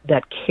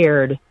that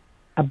cared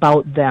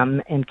about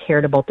them and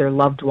cared about their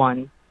loved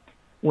one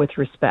with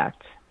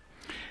respect.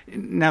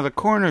 Now, the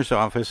coroner's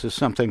office is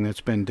something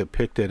that's been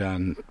depicted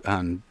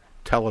on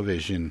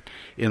television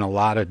in a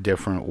lot of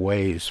different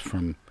ways,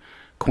 from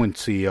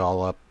Quincy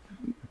all up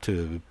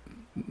to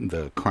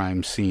the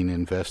crime scene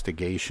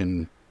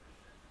investigation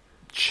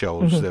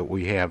shows that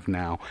we have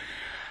now.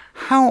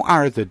 How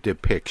are the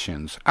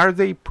depictions? Are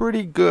they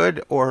pretty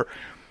good, or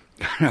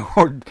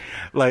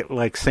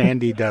like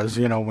Sandy does,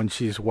 when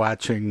she's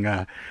watching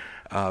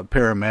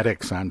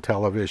paramedics on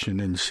television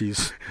and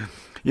she's,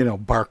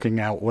 barking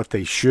out what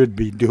they should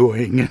be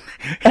doing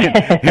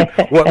and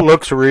what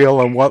looks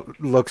real and what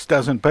looks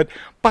doesn't. But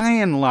by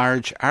and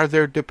large, are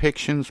their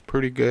depictions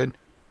pretty good?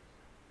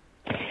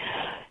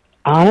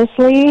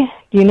 Honestly,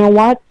 you know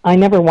what? I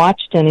never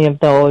watched any of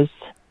those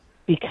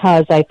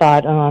because I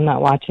thought, I'm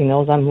not watching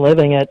those, I'm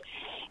living it.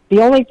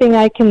 The only thing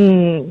I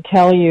can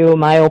tell you,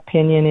 my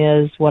opinion,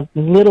 is what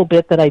little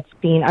bit that I'd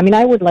seen. I mean,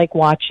 I would like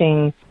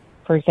watching,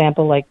 for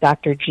example, like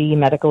Dr. G,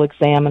 medical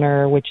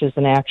examiner, which is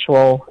an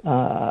actual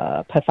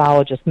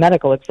pathologist,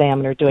 medical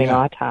examiner doing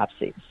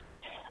autopsies,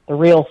 the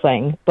real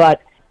thing.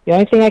 But the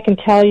only thing I can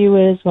tell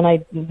you is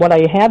what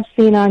I have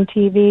seen on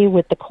TV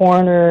with the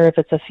coroner, if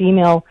it's a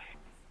female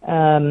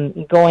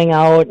going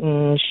out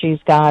and she's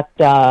got,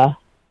 the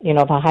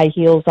high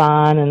heels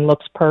on and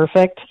looks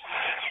perfect.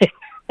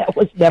 That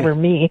was never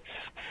me.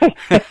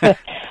 I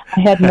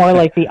had more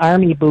like the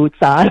army boots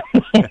on,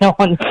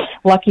 and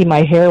lucky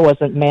my hair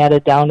wasn't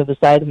matted down to the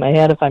side of my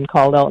head if I'm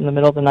called out in the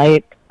middle of the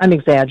night. I'm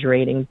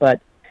exaggerating,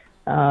 but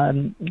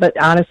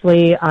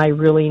honestly, I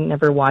really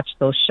never watched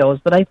those shows.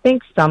 But I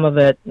think some of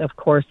it, of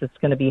course, it's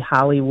going to be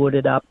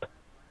Hollywooded up.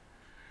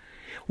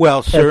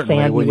 Well,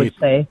 certainly when you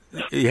say,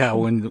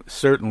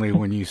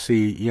 when you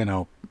see,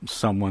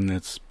 someone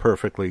that's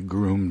perfectly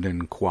groomed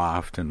and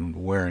coiffed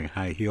and wearing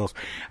high heels,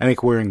 I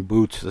think wearing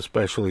boots,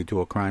 especially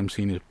to a crime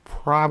scene, is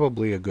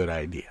probably a good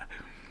idea.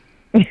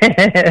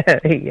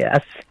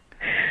 Yes.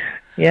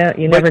 Yeah,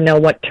 you never know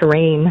what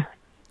terrain.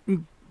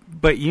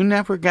 But you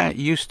never got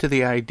used to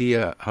the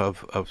idea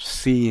of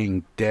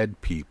seeing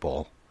dead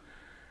people.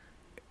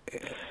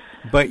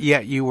 But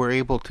yet you were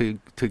able to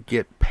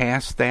get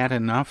past that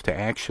enough to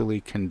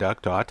actually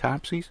conduct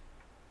autopsies?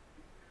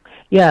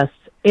 Yes,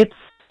 it's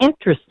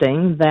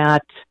interesting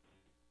that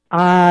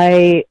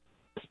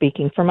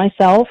speaking for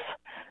myself,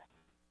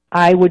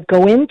 I would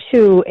go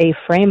into a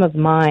frame of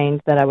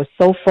mind that I was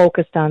so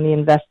focused on the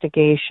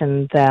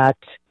investigation that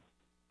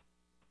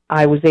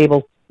I was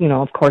able,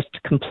 of course, to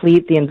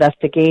complete the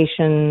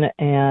investigation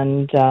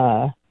and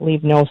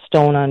leave no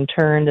stone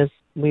unturned, as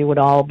we would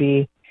all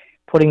be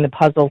putting the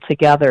puzzle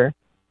together.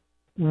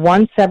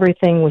 Once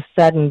everything was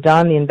said and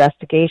done, the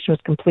investigation was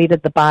completed,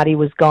 the body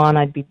was gone,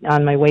 I'd be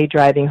on my way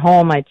driving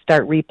home, I'd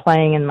start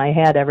replaying in my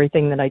head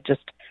everything that I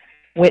just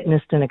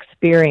witnessed and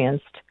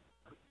experienced.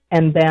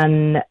 And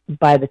then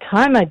by the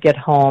time I'd get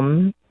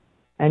home,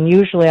 And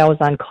usually I was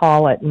on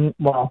call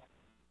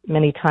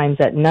many times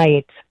at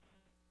night.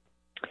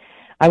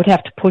 I would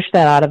have to push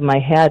that out of my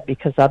head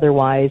because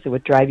otherwise it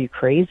would drive you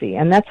crazy.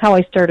 And that's how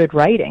I started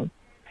writing,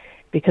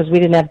 because we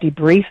didn't have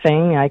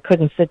debriefing. I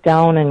couldn't sit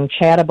down and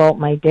chat about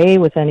my day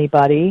with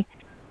anybody.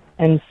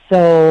 And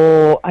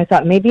so I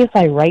thought maybe if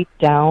I write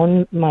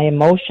down my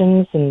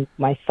emotions and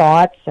my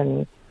thoughts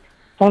and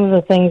some of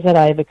the things that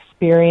I've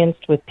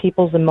experienced with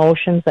people's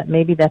emotions, that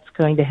maybe that's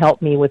going to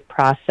help me with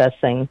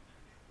processing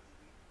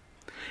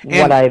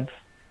what I've...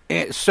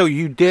 So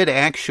you did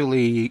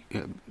actually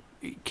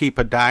keep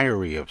a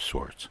diary of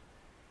sorts?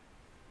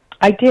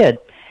 I did.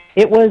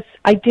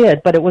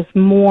 But it was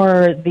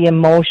more the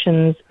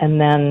emotions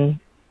and then,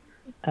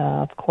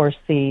 of course,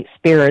 the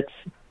spirits.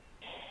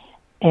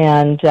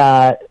 And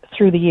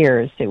through the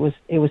years, it was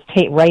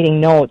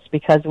writing notes,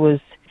 because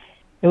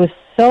it was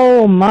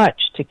so much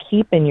to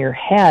keep in your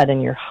head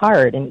and your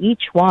heart, and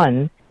each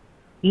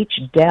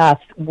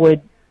death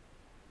would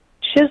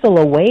chisel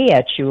away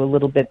at you a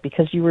little bit,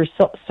 because you were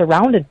so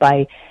surrounded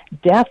by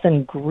death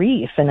and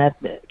grief. And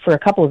for a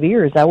couple of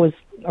years, I was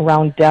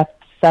around death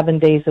 7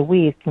 days a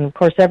week. And of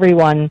course,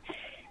 everyone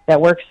that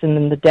works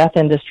in the death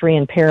industry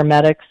and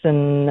paramedics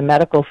and the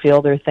medical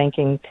field are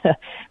thinking,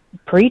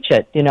 preach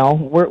it,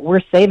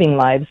 we're saving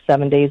lives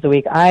 7 days a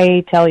week.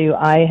 I tell you,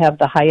 I have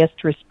the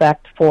highest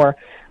respect for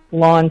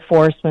law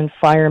enforcement,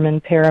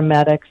 firemen,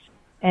 paramedics,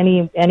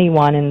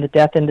 anyone in the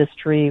death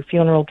industry,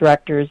 funeral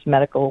directors,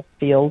 medical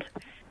field.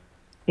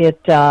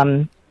 It's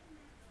a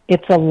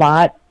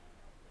lot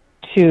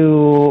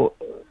to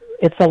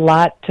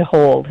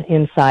hold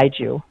inside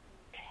you.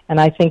 And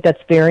I think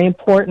that's very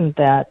important,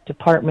 that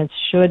departments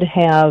should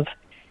have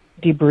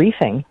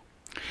debriefing.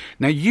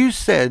 Now, you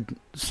said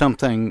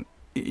something,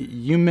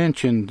 you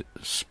mentioned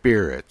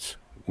spirits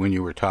when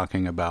you were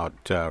talking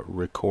about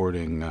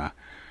recording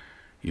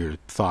your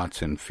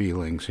thoughts and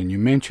feelings, and you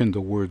mentioned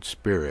the word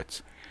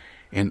spirits.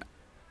 And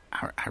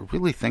I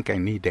really think I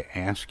need to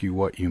ask you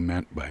what you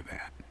meant by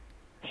that.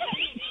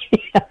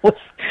 I was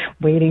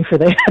waiting for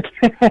that.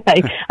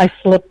 I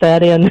slipped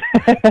that in.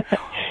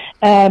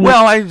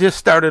 Well, I just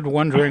started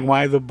wondering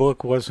why the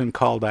book wasn't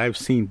called I've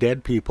Seen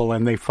Dead People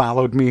and They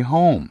Followed Me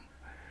Home.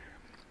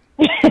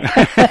 I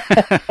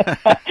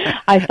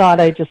thought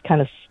I'd just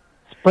kind of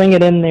spring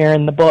it in there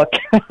in the book.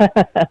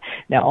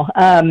 No.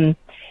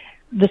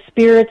 The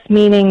spirits,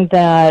 meaning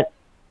that,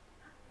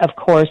 of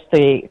course,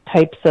 the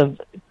types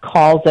of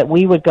calls that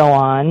we would go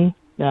on,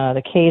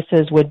 the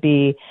cases would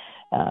be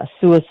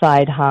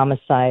suicide,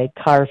 homicide,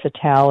 car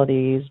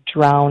fatalities,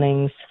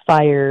 drownings,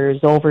 fires,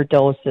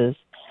 overdoses,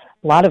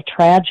 a lot of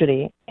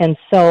tragedy. And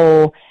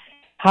so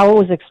how it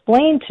was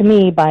explained to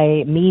me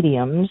by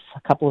mediums,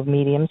 a couple of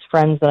mediums,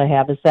 friends that I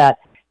have, is that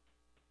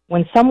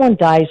when someone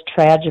dies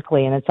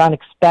tragically and it's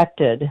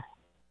unexpected,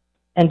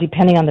 and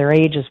depending on their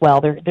age as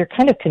well, they're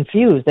kind of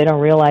confused. They don't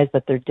realize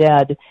that they're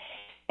dead,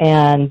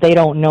 and they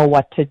don't know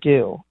what to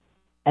do.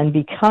 And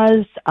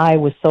because I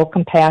was so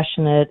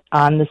compassionate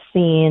on the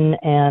scene,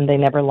 and they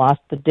never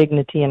lost the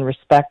dignity and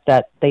respect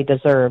that they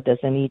deserved, as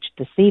in each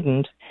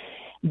decedent,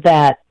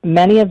 that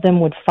many of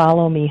them would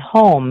follow me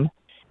home.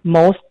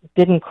 Most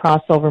didn't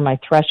cross over my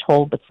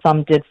threshold, but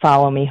some did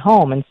follow me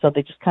home, and so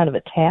they just kind of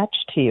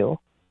attached to you.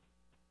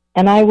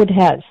 And I would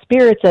have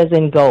spirits as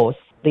in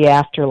ghosts, the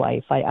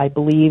afterlife. I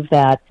believe,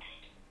 I'm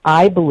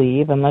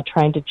not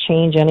trying to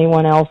change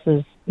anyone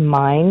else's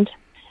mind,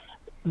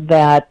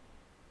 that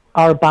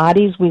our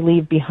bodies we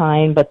leave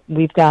behind, but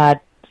we've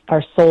got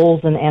our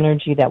souls and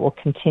energy that will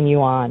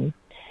continue on.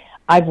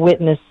 I've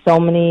witnessed so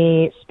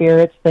many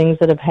spirits, things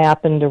that have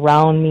happened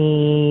around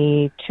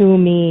me, to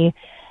me.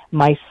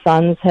 My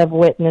sons have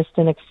witnessed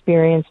and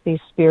experienced these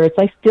spirits.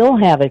 I still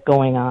have it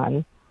going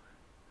on.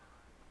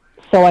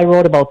 So I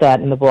wrote about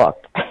that in the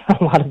book,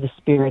 a lot of the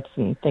spirits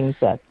and things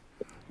that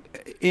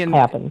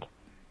happened.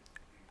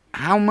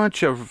 How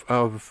much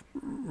of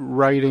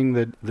writing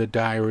the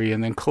diary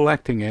and then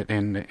collecting it,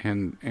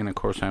 and of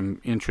course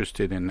I'm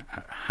interested in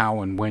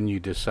how and when you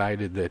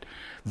decided that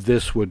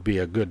this would be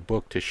a good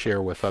book to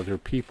share with other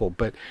people,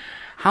 but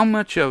how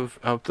much of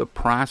the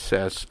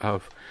process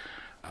of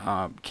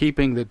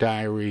keeping the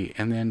diary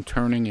and then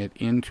turning it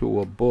into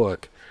a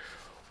book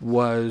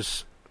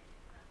was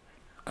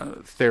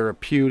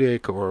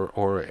therapeutic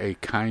or a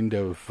kind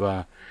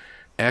of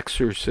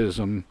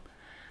exorcism,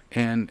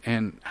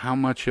 and how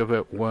much of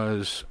it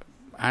was,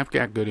 I've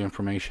got good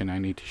information I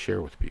need to share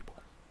with people?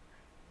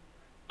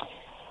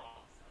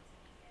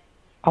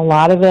 A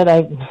lot of it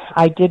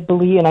I did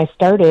believe, and I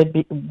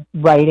started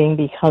writing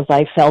because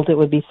I felt it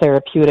would be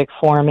therapeutic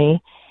for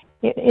me.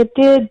 It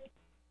did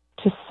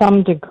to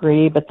some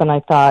degree, but then I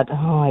thought,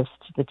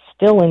 it's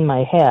still in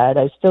my head.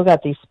 I've still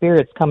got these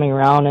spirits coming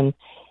around, and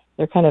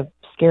they're kind of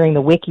scaring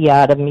the wiki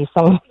out of me.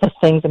 Some of the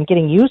things, I'm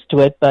getting used to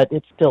it, but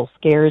it still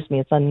scares me.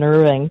 It's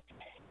unnerving.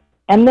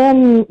 And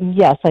then,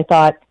 yes, I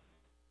thought,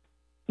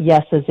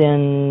 yes, as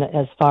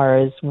far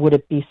as would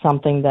it be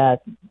something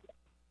that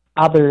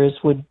others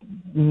would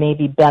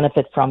maybe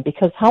benefit from?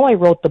 Because how I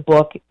wrote the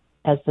book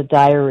as the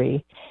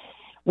diary,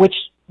 which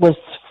was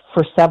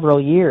for several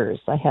years.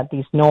 I had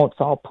these notes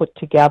all put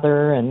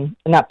together, and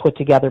not put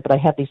together, but I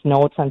had these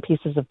notes on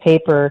pieces of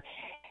paper.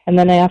 And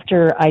then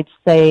after, I'd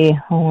say,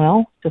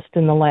 just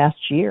in the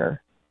last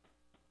year,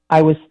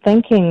 I was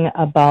thinking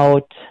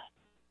about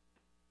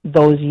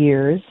those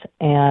years,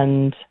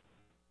 and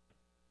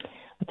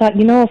I thought,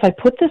 if I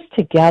put this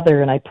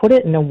together and I put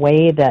it in a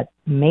way that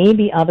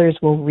maybe others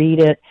will read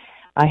it,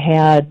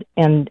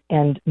 and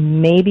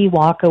maybe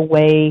walk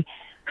away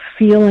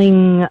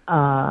feeling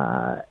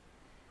a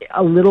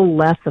little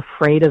less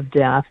afraid of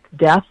death.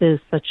 Death is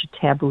such a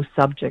taboo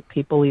subject.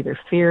 People either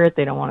fear it,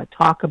 they don't want to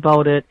talk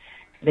about it,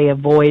 they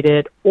avoid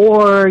it,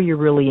 or you're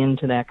really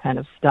into that kind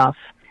of stuff.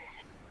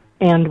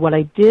 And what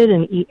I did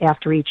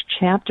after each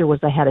chapter was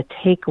I had a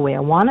takeaway.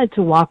 I wanted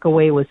to walk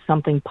away with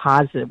something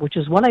positive, which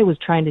is what I was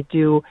trying to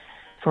do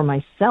for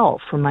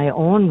myself, for my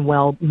own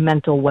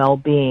mental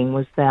well-being,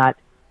 was that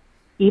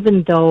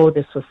even though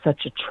this was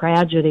such a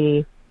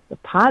tragedy, the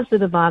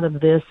positive out of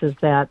this is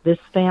that this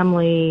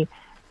family,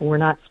 we're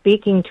not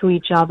speaking to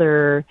each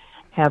other,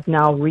 have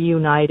now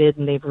reunited,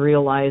 and they've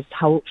realized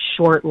how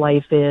short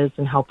life is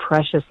and how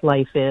precious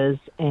life is,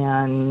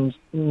 and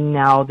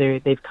now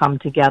they've come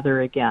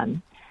together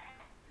again.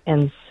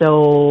 And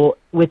so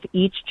with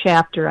each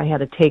chapter, I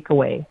had a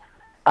takeaway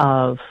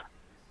of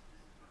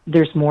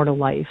there's more to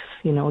life.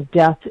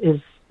 Death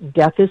is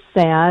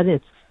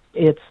sad.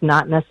 It's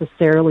not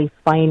necessarily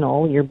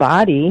final. You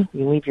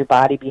leave your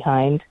body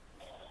behind,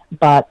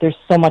 but there's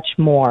so much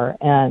more.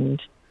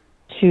 And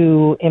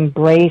to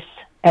embrace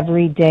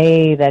every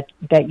day that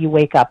you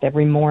wake up,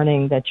 every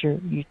morning that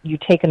you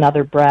take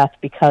another breath,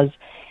 because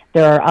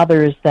there are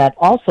others that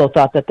also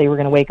thought that they were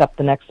going to wake up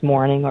the next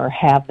morning or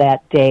have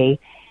that day,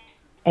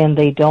 and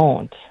they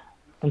don't.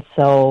 And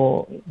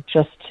so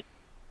just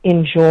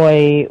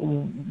enjoy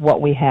what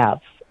we have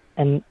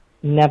and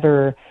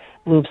never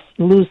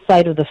lose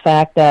sight of the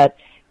fact that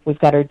we've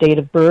got our date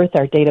of birth,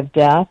 our date of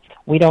death.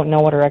 We don't know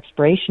what our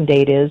expiration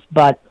date is,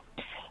 but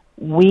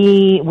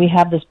we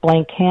have this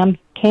blank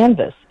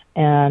canvas,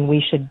 and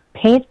we should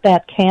paint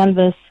that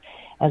canvas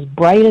as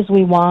bright as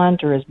we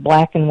want or as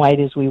black and white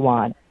as we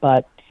want.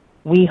 But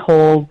we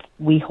hold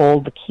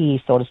the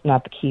key, so it's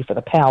not the key for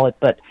the palette,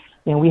 but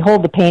we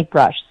hold the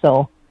paintbrush.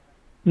 So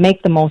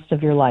make the most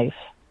of your life.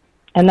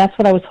 And that's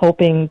what I was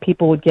hoping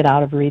people would get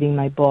out of reading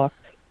my book,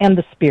 and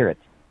the spirit.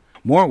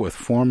 More with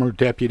former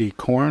deputy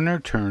coroner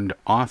turned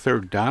author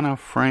Donna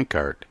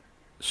Francart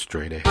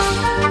straight ahead.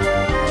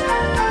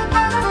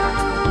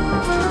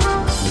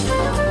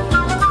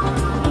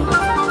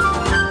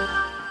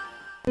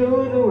 Do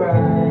the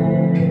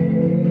right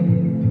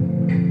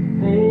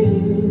thing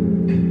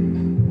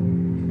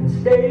and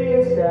stay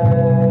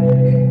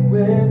inside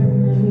with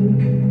me.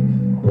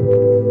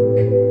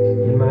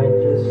 You might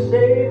just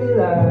save a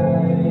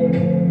life,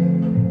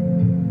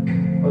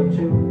 or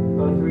 2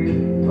 or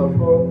 3 or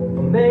 4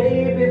 or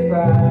maybe 5.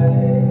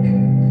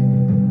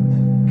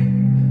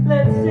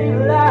 Let's save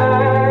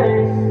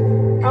lives.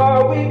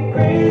 Are we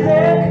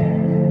crazy,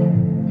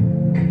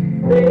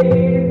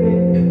 baby?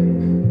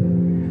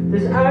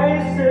 This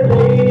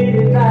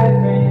isolated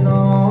life ain't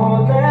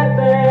all that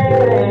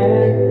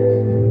bad.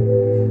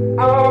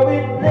 Are we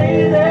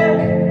lazy?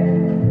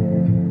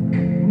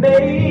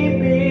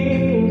 Maybe,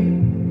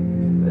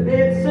 but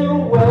it's a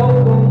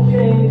welcome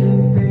change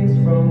of pace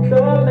from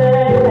the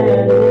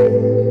madness.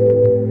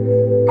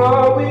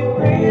 Are we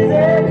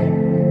crazy?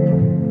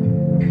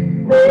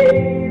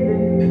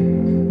 Maybe,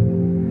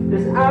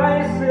 this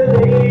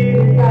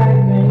isolated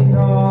life ain't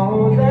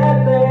all that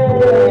bad.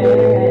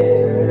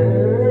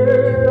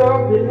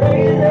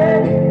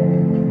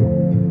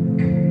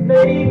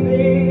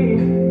 Maybe,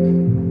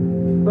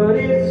 but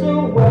it's a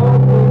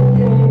welcome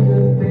change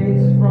of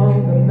pace from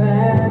the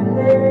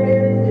madness,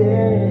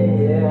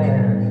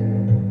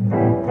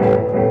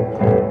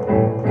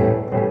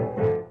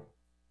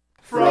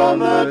 From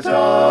the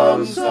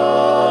Tom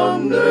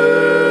Sumner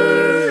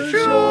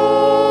Show.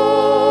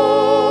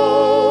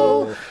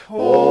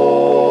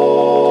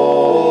 Oh,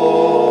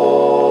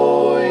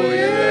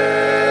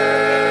 yeah.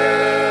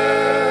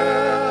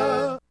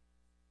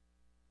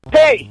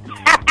 Hey!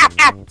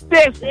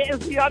 This is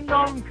the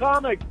Unknown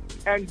Comic,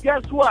 and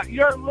guess what?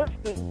 You're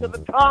listening to the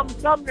Tom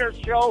Sumner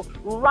Show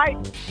right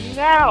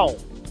now.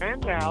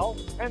 And now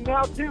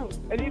too,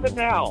 and even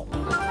now.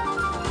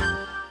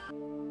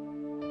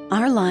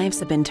 Our lives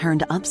have been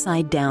turned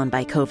upside down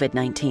by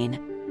COVID-19.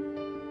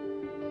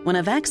 When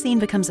a vaccine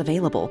becomes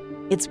available,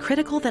 it's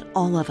critical that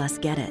all of us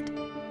get it.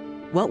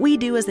 What we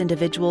do as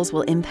individuals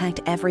will impact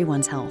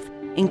everyone's health,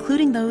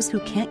 including those who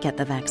can't get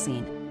the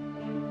vaccine.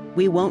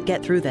 We won't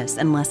get through this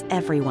unless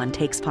everyone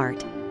takes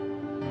part.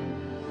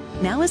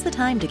 Now is the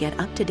time to get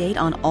up to date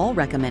on all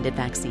recommended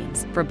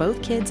vaccines for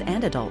both kids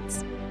and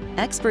adults.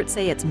 Experts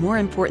say it's more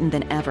important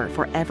than ever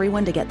for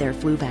everyone to get their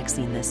flu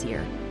vaccine this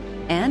year.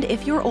 And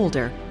if you're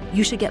older,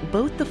 you should get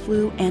both the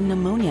flu and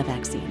pneumonia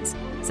vaccines,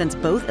 since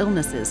both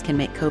illnesses can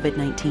make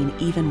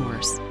COVID-19 even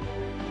worse.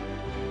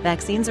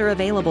 Vaccines are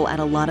available at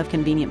a lot of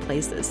convenient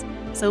places,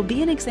 so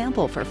be an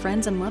example for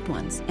friends and loved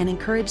ones and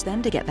encourage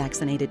them to get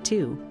vaccinated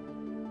too.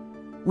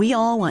 We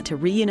all want to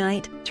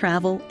reunite,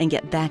 travel, and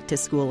get back to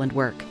school and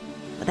work.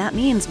 But that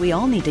means we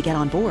all need to get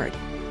on board.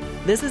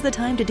 This is the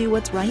time to do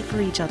what's right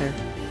for each other.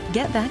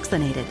 Get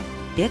vaccinated.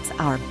 It's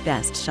our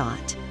best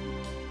shot.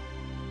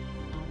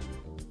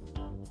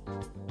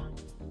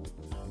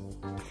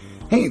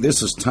 Hey,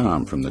 this is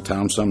Tom from the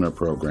Tom Sumner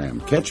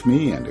Program. Catch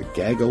me and a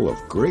gaggle of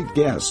great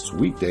guests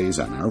weekdays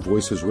on Our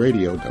Voices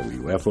Radio,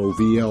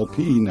 WFOVLP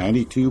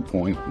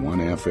 92.1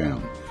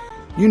 FM.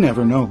 You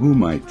never know who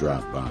might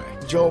drop by.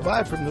 Joe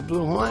By from the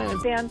Blue Hawaiian.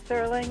 Dan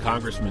Serling.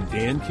 Congressman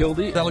Dan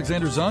Kildee.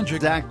 Alexander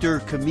Zonjic. Actor,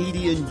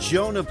 comedian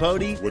Joe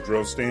Napodi.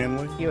 Woodrow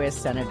Stanley. U.S.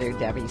 Senator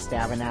Debbie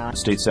Stabenow.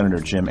 State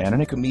Senator Jim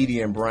Ananick.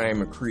 Comedian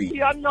Brian McCree.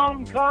 The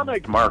unknown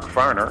comic. Mark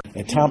Farner.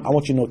 And Tom, I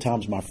want you to know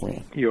Tom's my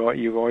friend.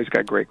 You've always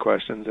got great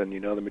questions, and you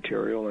know the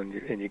material, and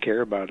you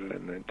care about it,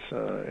 and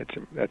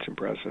that's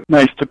impressive.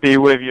 Nice to be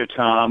with you,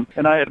 Tom.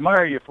 And I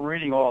admire you for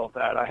reading all of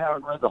that. I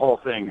haven't read the whole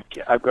thing.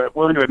 I'm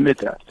willing to admit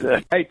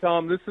that. Hey,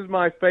 Tom, this is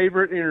my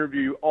favorite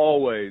interview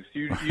always.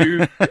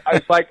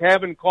 It's like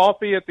having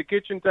coffee at the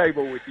kitchen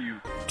table with you.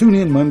 Tune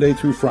in Monday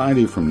through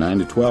Friday from 9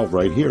 to 12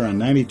 right here on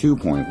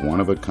 92.1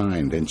 of a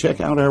kind, and check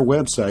out our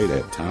website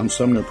at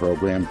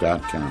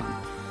TomSumnerProgram.com.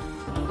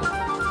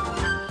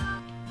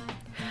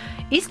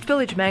 East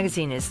Village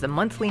Magazine is the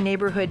monthly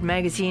neighborhood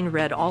magazine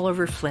read all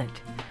over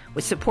Flint.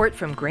 With support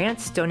from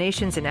grants,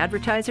 donations, and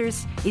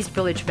advertisers, East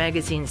Village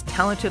Magazine's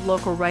talented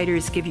local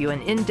writers give you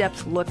an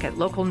in-depth look at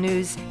local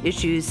news,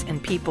 issues,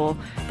 and people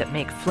that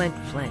make Flint,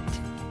 Flint.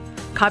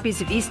 Copies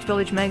of East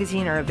Village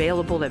Magazine are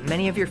available at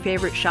many of your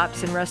favorite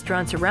shops and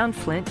restaurants around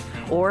Flint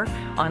or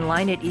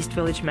online at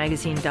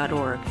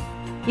eastvillagemagazine.org.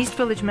 East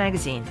Village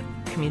Magazine,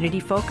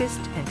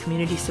 community-focused and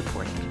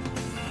community-supported.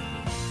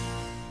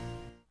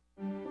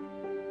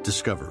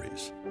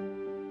 Discoveries.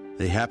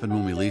 They happen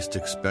when we least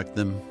expect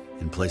them,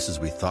 in places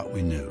we thought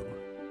we knew.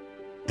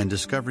 And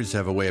discoveries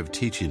have a way of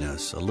teaching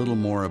us a little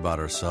more about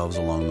ourselves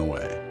along the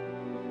way.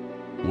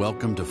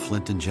 Welcome to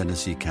Flint and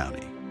Genesee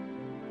County,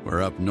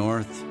 where up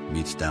north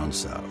meets down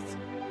south.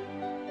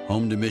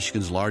 Home to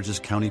Michigan's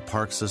largest county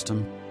park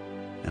system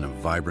and a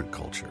vibrant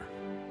culture.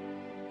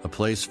 A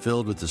place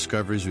filled with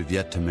discoveries we've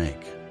yet to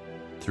make,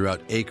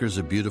 throughout acres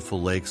of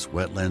beautiful lakes,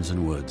 wetlands,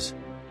 and woods,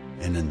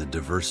 and in the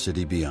diverse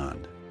city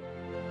beyond.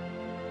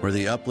 Where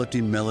the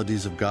uplifting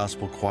melodies of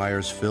gospel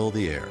choirs fill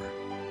the air,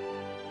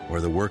 where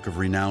the work of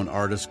renowned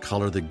artists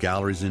color the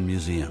galleries and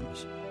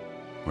museums,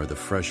 where the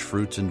fresh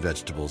fruits and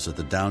vegetables at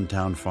the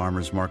downtown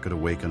farmers market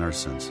awaken our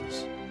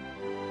senses,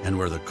 and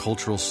where the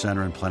cultural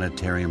center and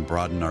planetarium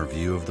broaden our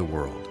view of the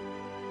world.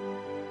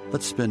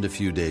 Let's spend a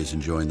few days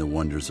enjoying the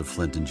wonders of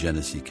Flint and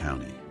Genesee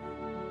County,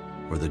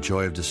 where the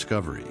joy of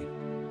discovery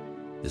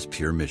is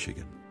pure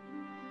Michigan.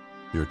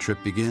 Your trip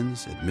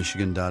begins at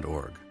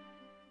Michigan.org.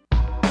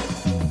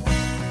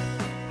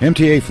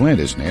 MTA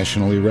Flint is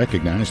nationally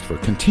recognized for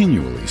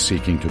continually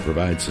seeking to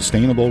provide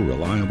sustainable,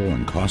 reliable,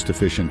 and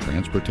cost-efficient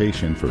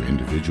transportation for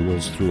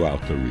individuals throughout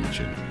the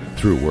region.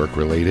 Through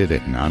work-related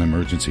and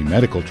non-emergency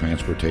medical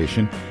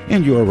transportation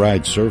and Your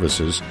Ride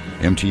services,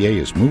 MTA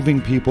is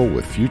moving people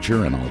with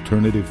future and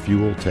alternative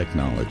fuel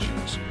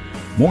technologies.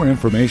 More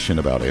information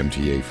about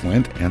MTA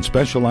Flint and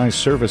specialized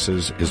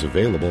services is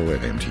available at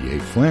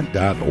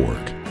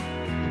mtaflint.org.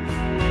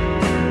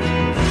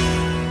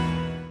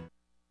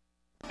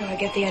 I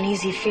get the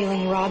uneasy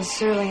feeling Rod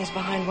Serling is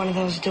behind one of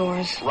those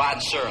doors. Rod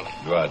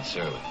Serling. Rod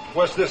Serling.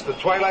 What's this, the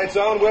Twilight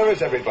Zone? Where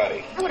is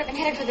everybody? I would have been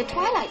headed for the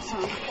Twilight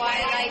Zone.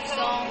 Twilight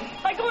Zone.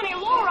 If I go any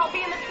lower, I'll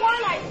be in the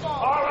Twilight Zone.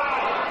 All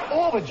right.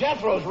 Oh, but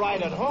Jethro's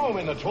right at home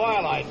in the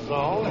Twilight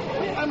Zone.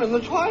 I'm in the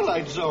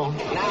Twilight Zone.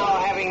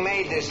 Now, having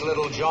made this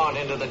little jaunt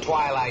into the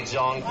Twilight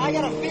Zone, I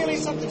got a feeling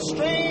something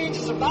strange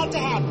is about to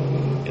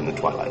happen. In the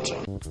Twilight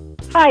Zone.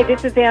 Hi,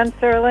 this is Ann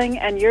Serling,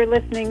 and you're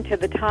listening to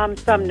the Tom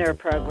Sumner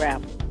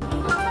Program.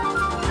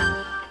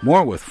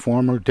 More with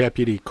former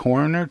deputy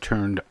coroner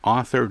turned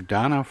author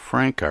Donna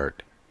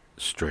Francart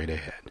straight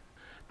ahead.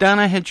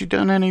 Donna, had you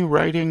done any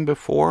writing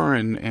before,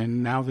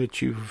 and now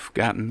that you've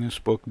gotten this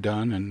book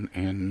done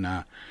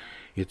and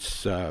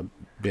it's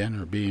been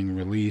or being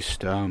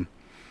released, do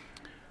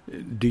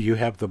you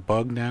have the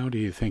bug now? Do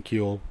you think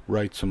you'll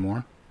write some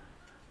more?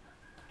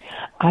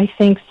 I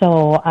think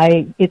so.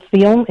 It's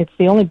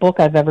the only book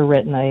I've ever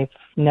written. I've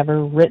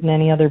never written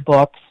any other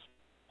books.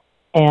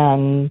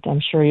 And I'm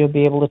sure you'll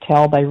be able to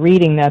tell by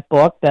reading that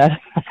book that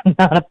I'm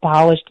not a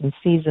polished and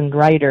seasoned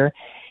writer.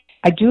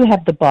 I do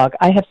have the bug.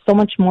 I have so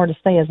much more to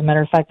say. As a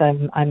matter of fact,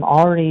 I'm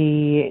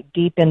already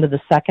deep into the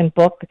second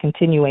book, the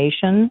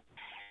continuation.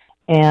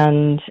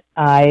 And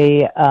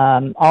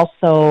I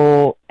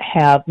also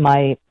have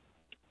my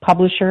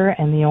publisher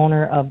and the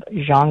owner of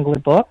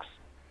Jongler Books.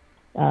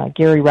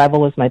 Gary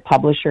Revel is my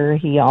publisher.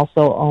 He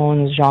also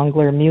owns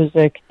Jongler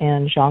Music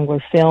and Jongler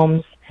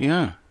Films.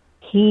 Yeah.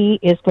 He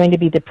is going to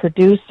be the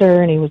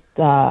producer, and he was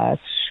a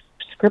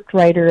script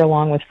writer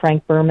along with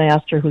Frank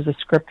Burmaster, who's a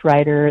script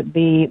writer.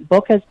 The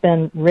book has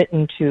been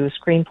written to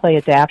screenplay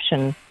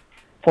adaptation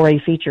for a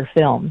feature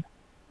film.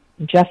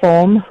 Jeff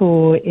Ohm,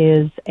 who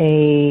is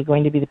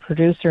going to be the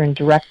producer and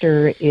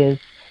director, is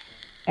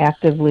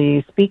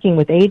actively speaking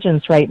with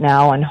agents right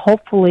now and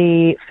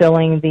hopefully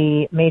filling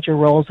the major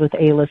roles with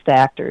A-list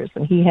actors.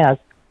 And he has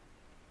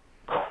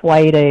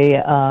quite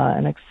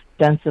an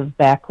extensive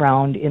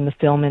background in the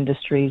film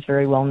industry. He's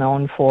very well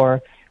known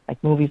for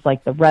like movies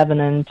like The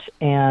Revenant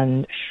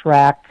and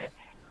Shrek,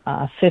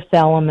 Fifth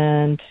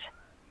Element,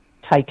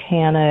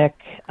 Titanic,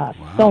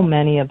 so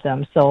many of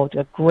them. So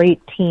a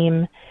great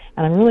team,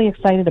 and I'm really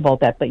excited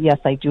about that. But yes,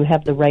 I do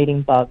have the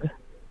writing bug.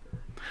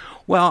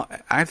 Well,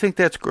 I think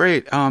that's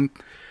great.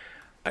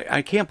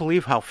 I can't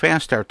believe how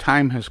fast our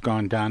time has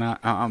gone, Donna.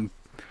 I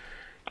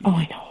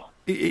know.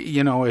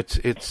 You know,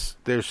 it's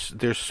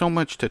there's so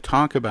much to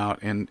talk about,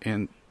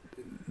 and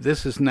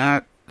this is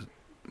not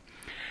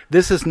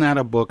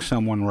a book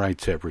someone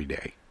writes every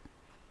day.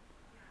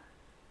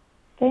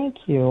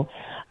 Thank you.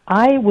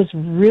 I was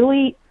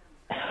really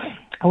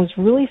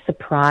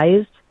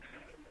surprised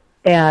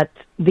at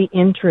the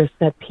interest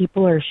that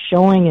people are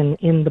showing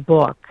in the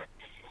book.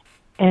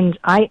 And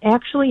I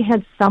actually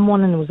had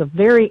someone, and it was a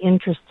very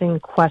interesting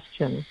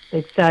question.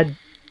 They said,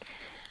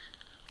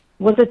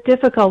 was it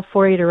difficult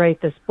for you to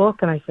write this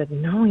book? And I said,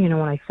 no, when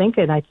I think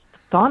it, I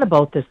thought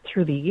about this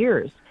through the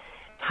years,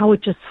 how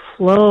it just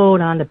flowed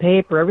onto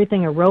paper.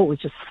 Everything I wrote was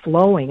just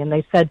flowing. And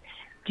they said,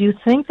 do you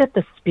think that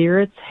the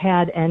spirits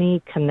had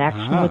any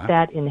connection with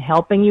that in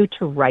helping you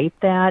to write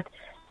that,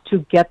 to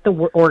get the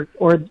word,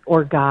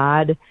 or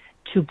God,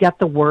 to get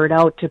the word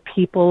out to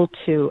people,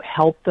 to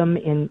help them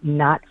in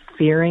not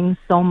fearing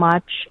so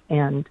much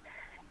and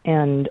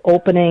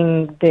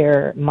opening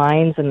their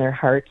minds and their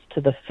hearts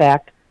to the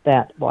fact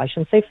that, well, I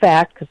shouldn't say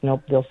fact because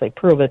they'll say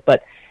prove it,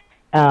 but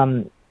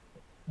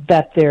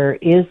that there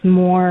is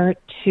more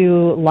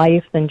to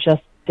life than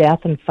just death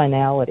and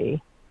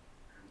finality.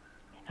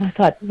 And I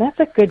thought, that's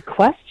a good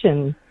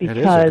question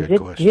because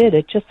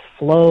it just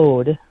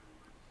flowed.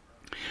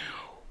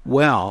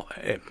 Well,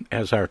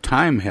 as our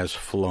time has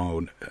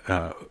flowed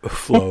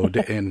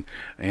and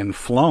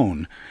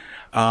flown,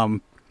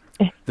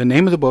 the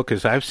name of the book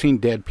is I've Seen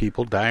Dead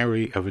People,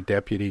 Diary of a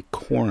Deputy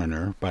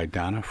Coroner by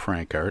Donna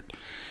Francart.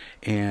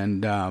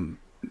 And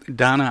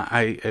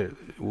Donna,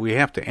 we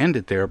have to end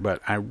it there,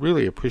 but I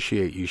really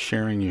appreciate you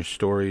sharing your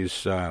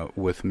stories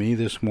with me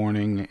this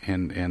morning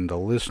and the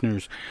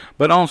listeners,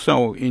 but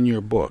also in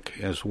your book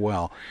as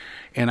well.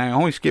 And I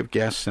always give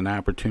guests an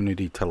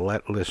opportunity to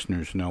let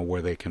listeners know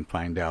where they can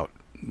find out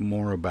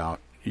more about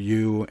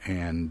you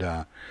and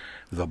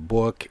the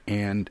book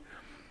and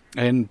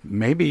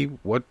maybe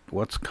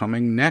what's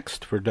coming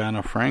next for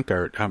Donna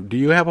Francart. Do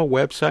you have a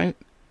website?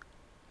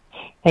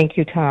 Thank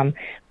you, Tom.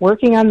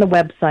 Working on the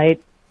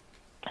website.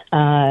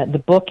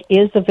 The book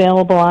is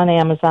available on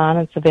Amazon.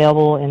 It's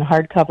available in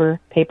hardcover,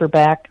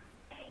 paperback,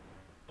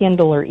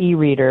 Kindle or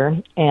e-reader,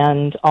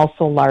 and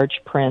also large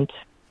print.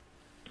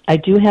 I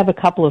do have a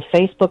couple of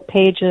Facebook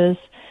pages.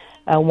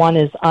 One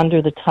is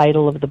under the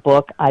title of the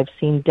book, I've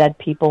Seen Dead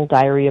People,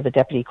 Diary of a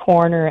Deputy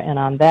Coroner, and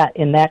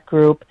in that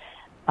group,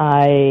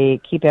 I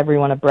keep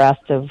everyone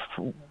abreast of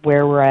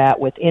where we're at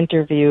with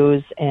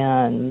interviews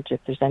and if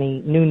there's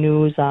any new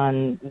news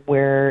on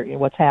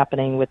what's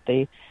happening with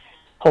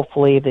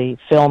hopefully the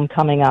film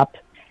coming up.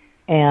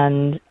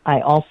 And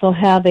I also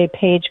have a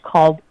page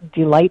called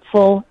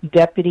Delightful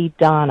Deputy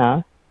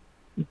Donna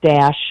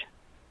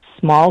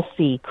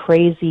 -c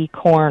Crazy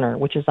Coroner,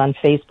 which is on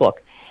Facebook.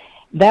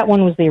 That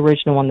one was the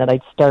original one that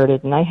I'd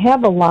started, and I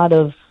have a lot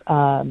of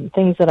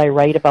things that I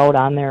write about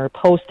on there,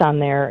 post on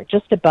there,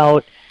 just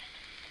about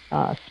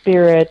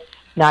spirits.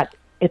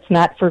 It's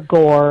not for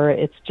gore.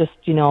 It's just,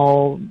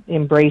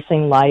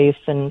 embracing life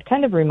and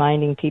kind of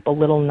reminding people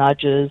little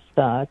nudges.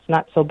 It's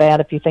not so bad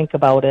if you think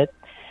about it.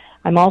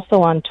 I'm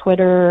also on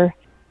Twitter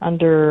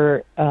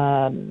under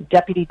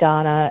Deputy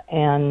Donna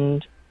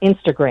and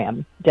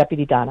Instagram,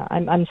 Deputy Donna.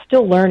 I'm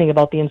still learning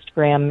about the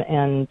Instagram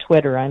and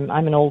Twitter.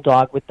 I'm an old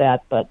dog with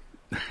that, but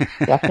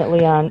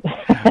definitely on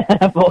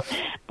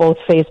both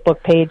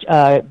Facebook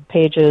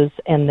pages,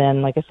 and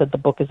then, like I said, the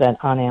book is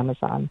on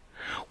Amazon.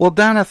 Well,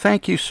 Donna,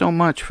 thank you so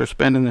much for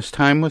spending this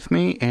time with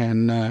me,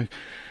 and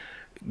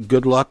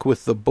good luck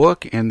with the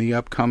book and the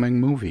upcoming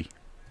movie.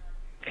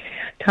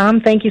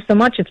 Tom, thank you so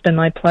much. It's been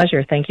my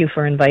pleasure. Thank you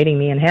for inviting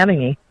me and having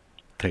me.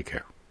 Take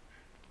care.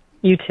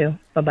 You too.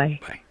 Bye-bye.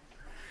 Bye.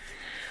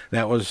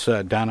 That was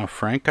Donna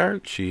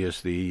Francart. She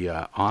is the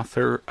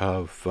author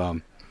of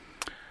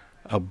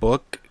a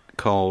book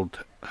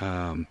called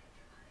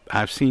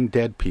I've Seen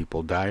Dead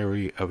People,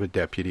 Diary of a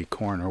Deputy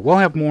Coroner. We'll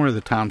have more of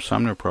the Tom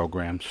Sumner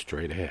program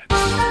straight ahead.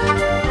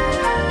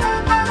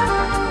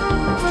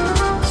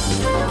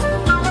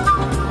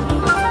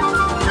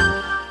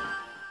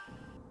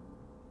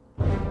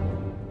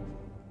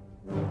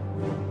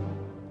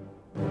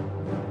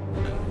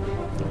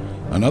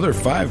 Another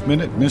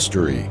 5-minute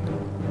mystery.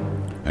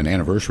 An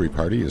anniversary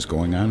party is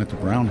going on at the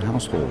Brown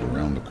household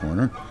around the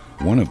corner.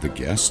 One of the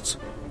guests,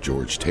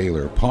 George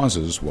Taylor,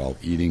 pauses while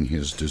eating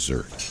his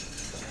dessert.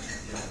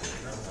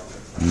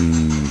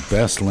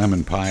 Best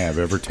lemon pie I've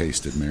ever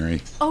tasted,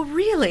 Mary. Oh,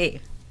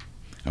 really?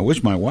 I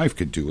wish my wife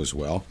could do as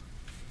well.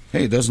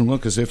 Hey, it doesn't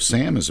look as if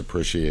Sam is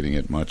appreciating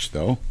it much,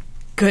 though.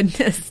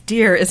 Goodness,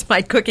 dear, is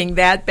my cooking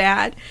that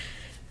bad?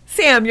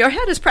 Sam, your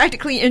head is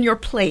practically in your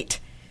plate.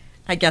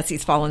 I guess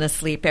he's fallen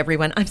asleep,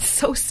 everyone. I'm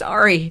so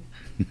sorry.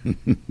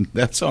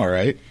 That's all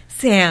right.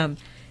 Sam,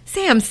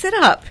 sit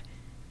up.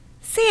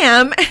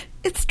 Sam,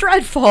 it's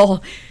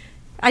dreadful.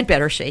 I'd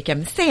better shake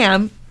him.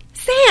 Sam!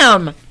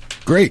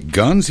 Great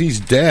guns, he's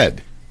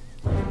dead.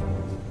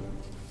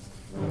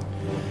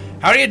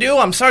 How do you do?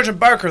 I'm Sergeant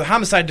Barker, the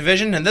Homicide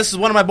Division, and this is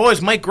one of my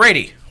boys, Mike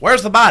Grady.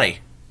 Where's the body?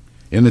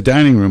 In the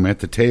dining room at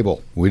the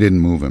table. We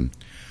didn't move him.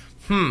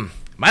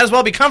 Might as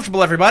well be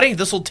comfortable, everybody.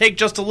 This'll take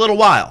just a little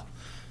while.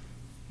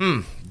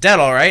 Dead,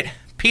 all right.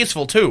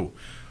 Peaceful, too.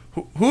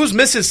 Who's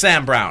Mrs.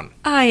 Sam Brown?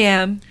 I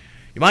am.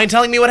 You mind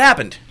telling me what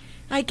happened?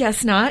 I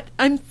guess not.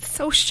 I'm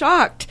so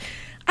shocked.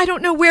 I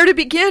don't know where to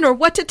begin or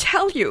what to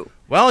tell you.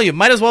 Well, you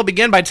might as well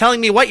begin by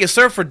telling me what you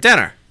served for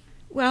dinner.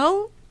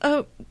 Well,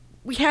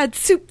 we had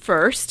soup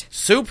first.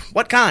 Soup?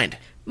 What kind?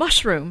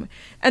 Mushroom.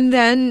 And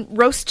then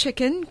roast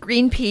chicken,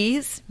 green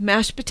peas,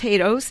 mashed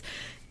potatoes,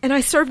 and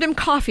I served him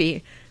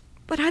coffee.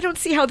 But I don't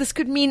see how this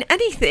could mean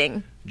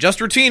anything.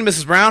 Just routine,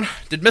 Mrs. Brown.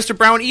 Did Mr.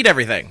 Brown eat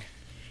everything?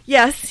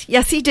 Yes,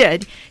 he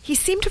did. He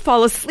seemed to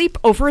fall asleep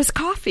over his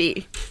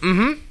coffee.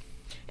 And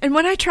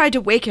when I tried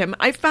to wake him,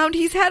 I found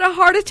he's had a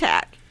heart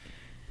attack.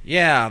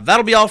 Yeah,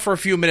 that'll be all for a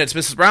few minutes,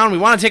 Mrs. Brown. We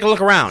want to take a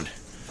look around.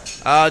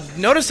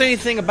 Notice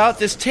anything about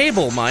this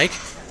table, Mike?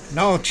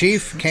 No,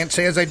 Chief. Can't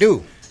say as I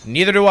do.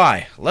 Neither do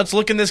I. Let's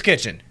look in this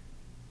kitchen.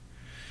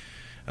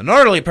 An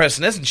orderly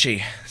person, isn't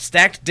she?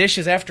 Stacked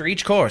dishes after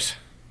each course.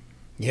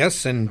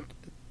 Yes, and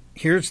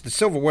here's the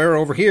silverware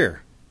over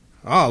here.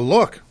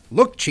 Look,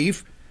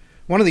 Chief.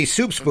 One of these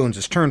soup spoons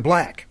has turned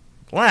black.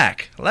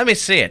 Black? Let me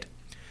see it.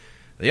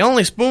 The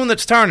only spoon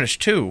that's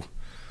tarnished, too.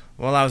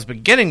 Well, I was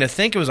beginning to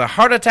think it was a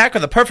heart attack or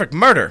the perfect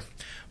murder,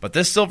 but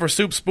this silver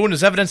soup spoon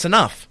is evidence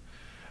enough.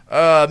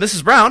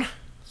 Mrs. Brown?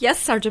 Yes,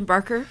 Sergeant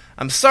Barker?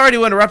 I'm sorry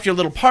to interrupt your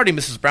little party,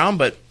 Mrs. Brown,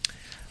 but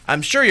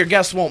I'm sure your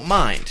guests won't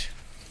mind.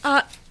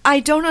 I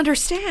don't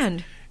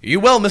understand.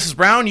 You will, Mrs.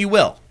 Brown, you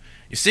will.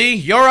 You see,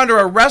 you're under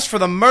arrest for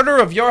the murder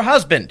of your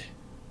husband.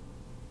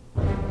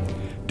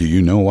 Do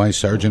you know why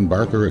Sergeant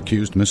Barker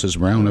accused Mrs.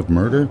 Brown of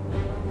murder?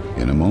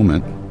 In a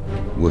moment,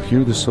 we'll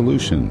hear the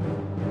solution.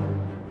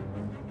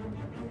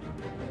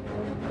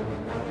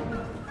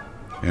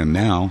 And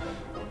now,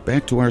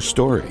 back to our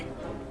story.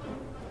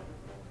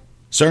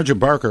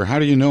 Sergeant Barker, how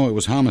do you know it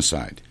was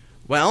homicide?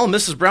 Well,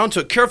 Mrs. Brown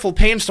took careful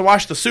pains to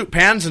wash the soup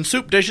pans and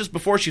soup dishes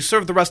before she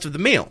served the rest of the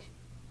meal.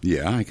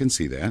 Yeah, I can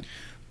see that.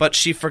 But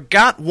she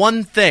forgot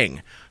one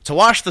thing, to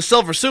wash the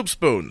silver soup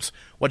spoons.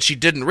 What she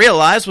didn't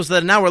realize was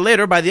that an hour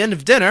later, by the end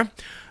of dinner,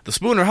 the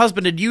spoon her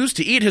husband had used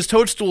to eat his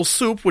toadstool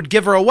soup would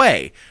give her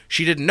away.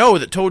 She didn't know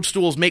that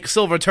toadstools make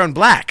silver turn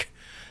black.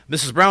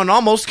 Mrs. Brown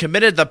almost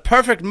committed the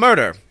perfect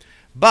murder,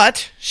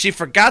 but she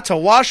forgot to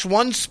wash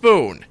one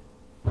spoon.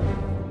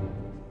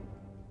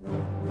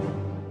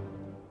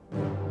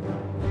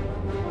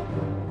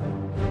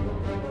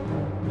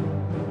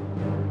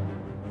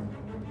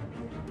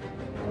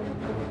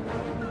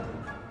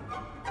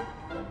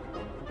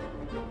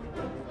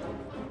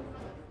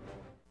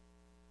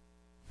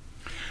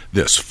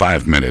 This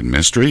 5-minute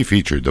mystery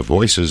featured the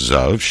voices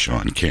of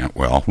Sean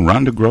Cantwell,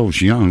 Rhonda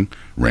Groves-Young,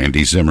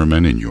 Randy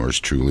Zimmerman, and yours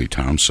truly,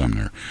 Tom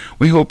Sumner.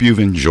 We hope you've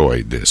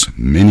enjoyed this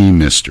mini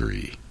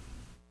mystery.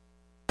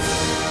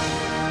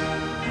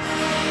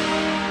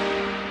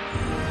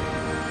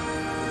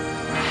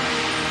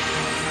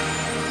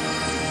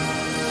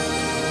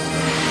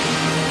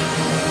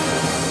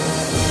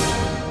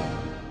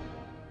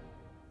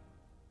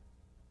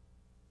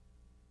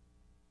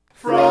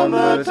 From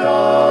the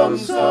Tom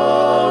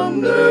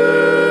Sumner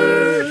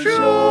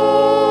Show.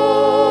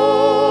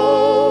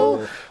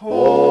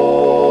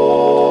 Oh,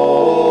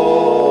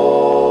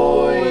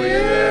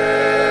 yeah.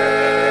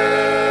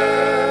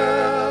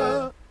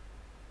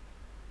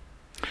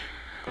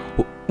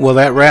 Well,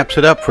 that wraps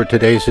it up for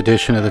today's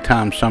edition of the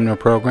Tom Sumner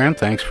program.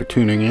 Thanks for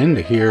tuning in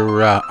to hear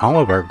all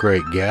of our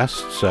great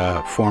guests,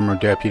 former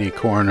Deputy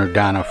Coroner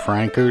Donna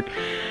Francart,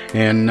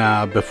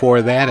 and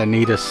before that,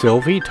 Anita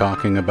Silvey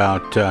talking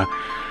about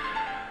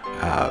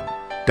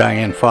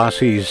Diane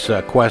Fossey's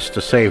quest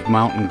to save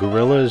mountain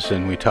gorillas,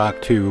 and we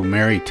talked to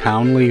Mary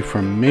Townley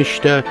from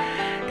Mishta,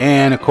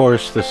 and of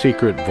course the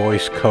secret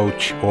voice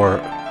coach or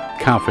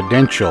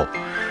confidential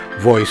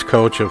voice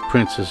coach of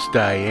Princess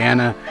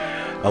Diana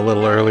a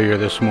little earlier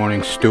this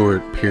morning,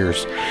 Stuart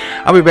Pierce.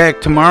 I'll be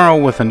back tomorrow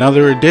with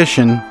another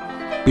edition.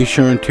 Be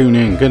sure and tune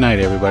in. Good night,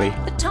 everybody.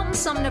 The Tom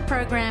Sumner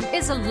program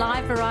is a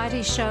live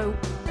variety show.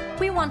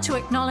 We want to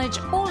acknowledge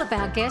all of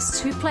our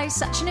guests who play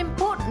such an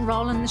important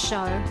role in the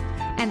show,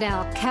 and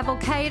our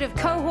cavalcade of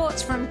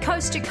cohorts from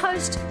coast to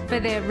coast for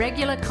their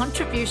regular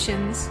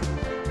contributions.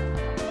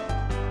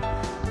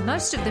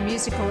 Most of the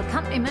musical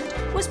accompaniment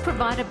was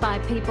provided by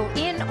people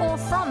in or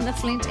from the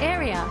Flint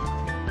area.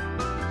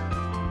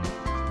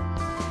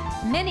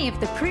 Many of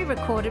the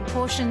pre-recorded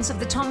portions of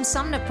the Tom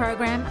Sumner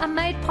program are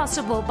made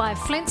possible by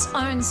Flint's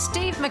own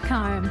Steve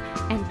McComb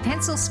and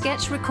Pencil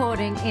Sketch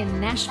Recording in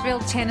Nashville,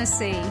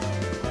 Tennessee.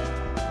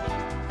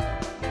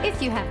 If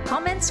you have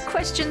comments,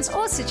 questions,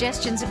 or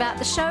suggestions about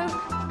the show,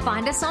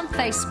 find us on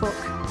Facebook.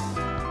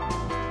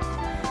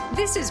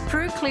 This is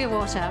Prue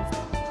Clearwater.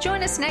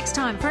 Join us next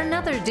time for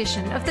another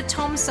edition of the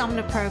Tom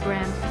Sumner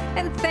Program,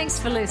 and thanks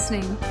for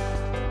listening.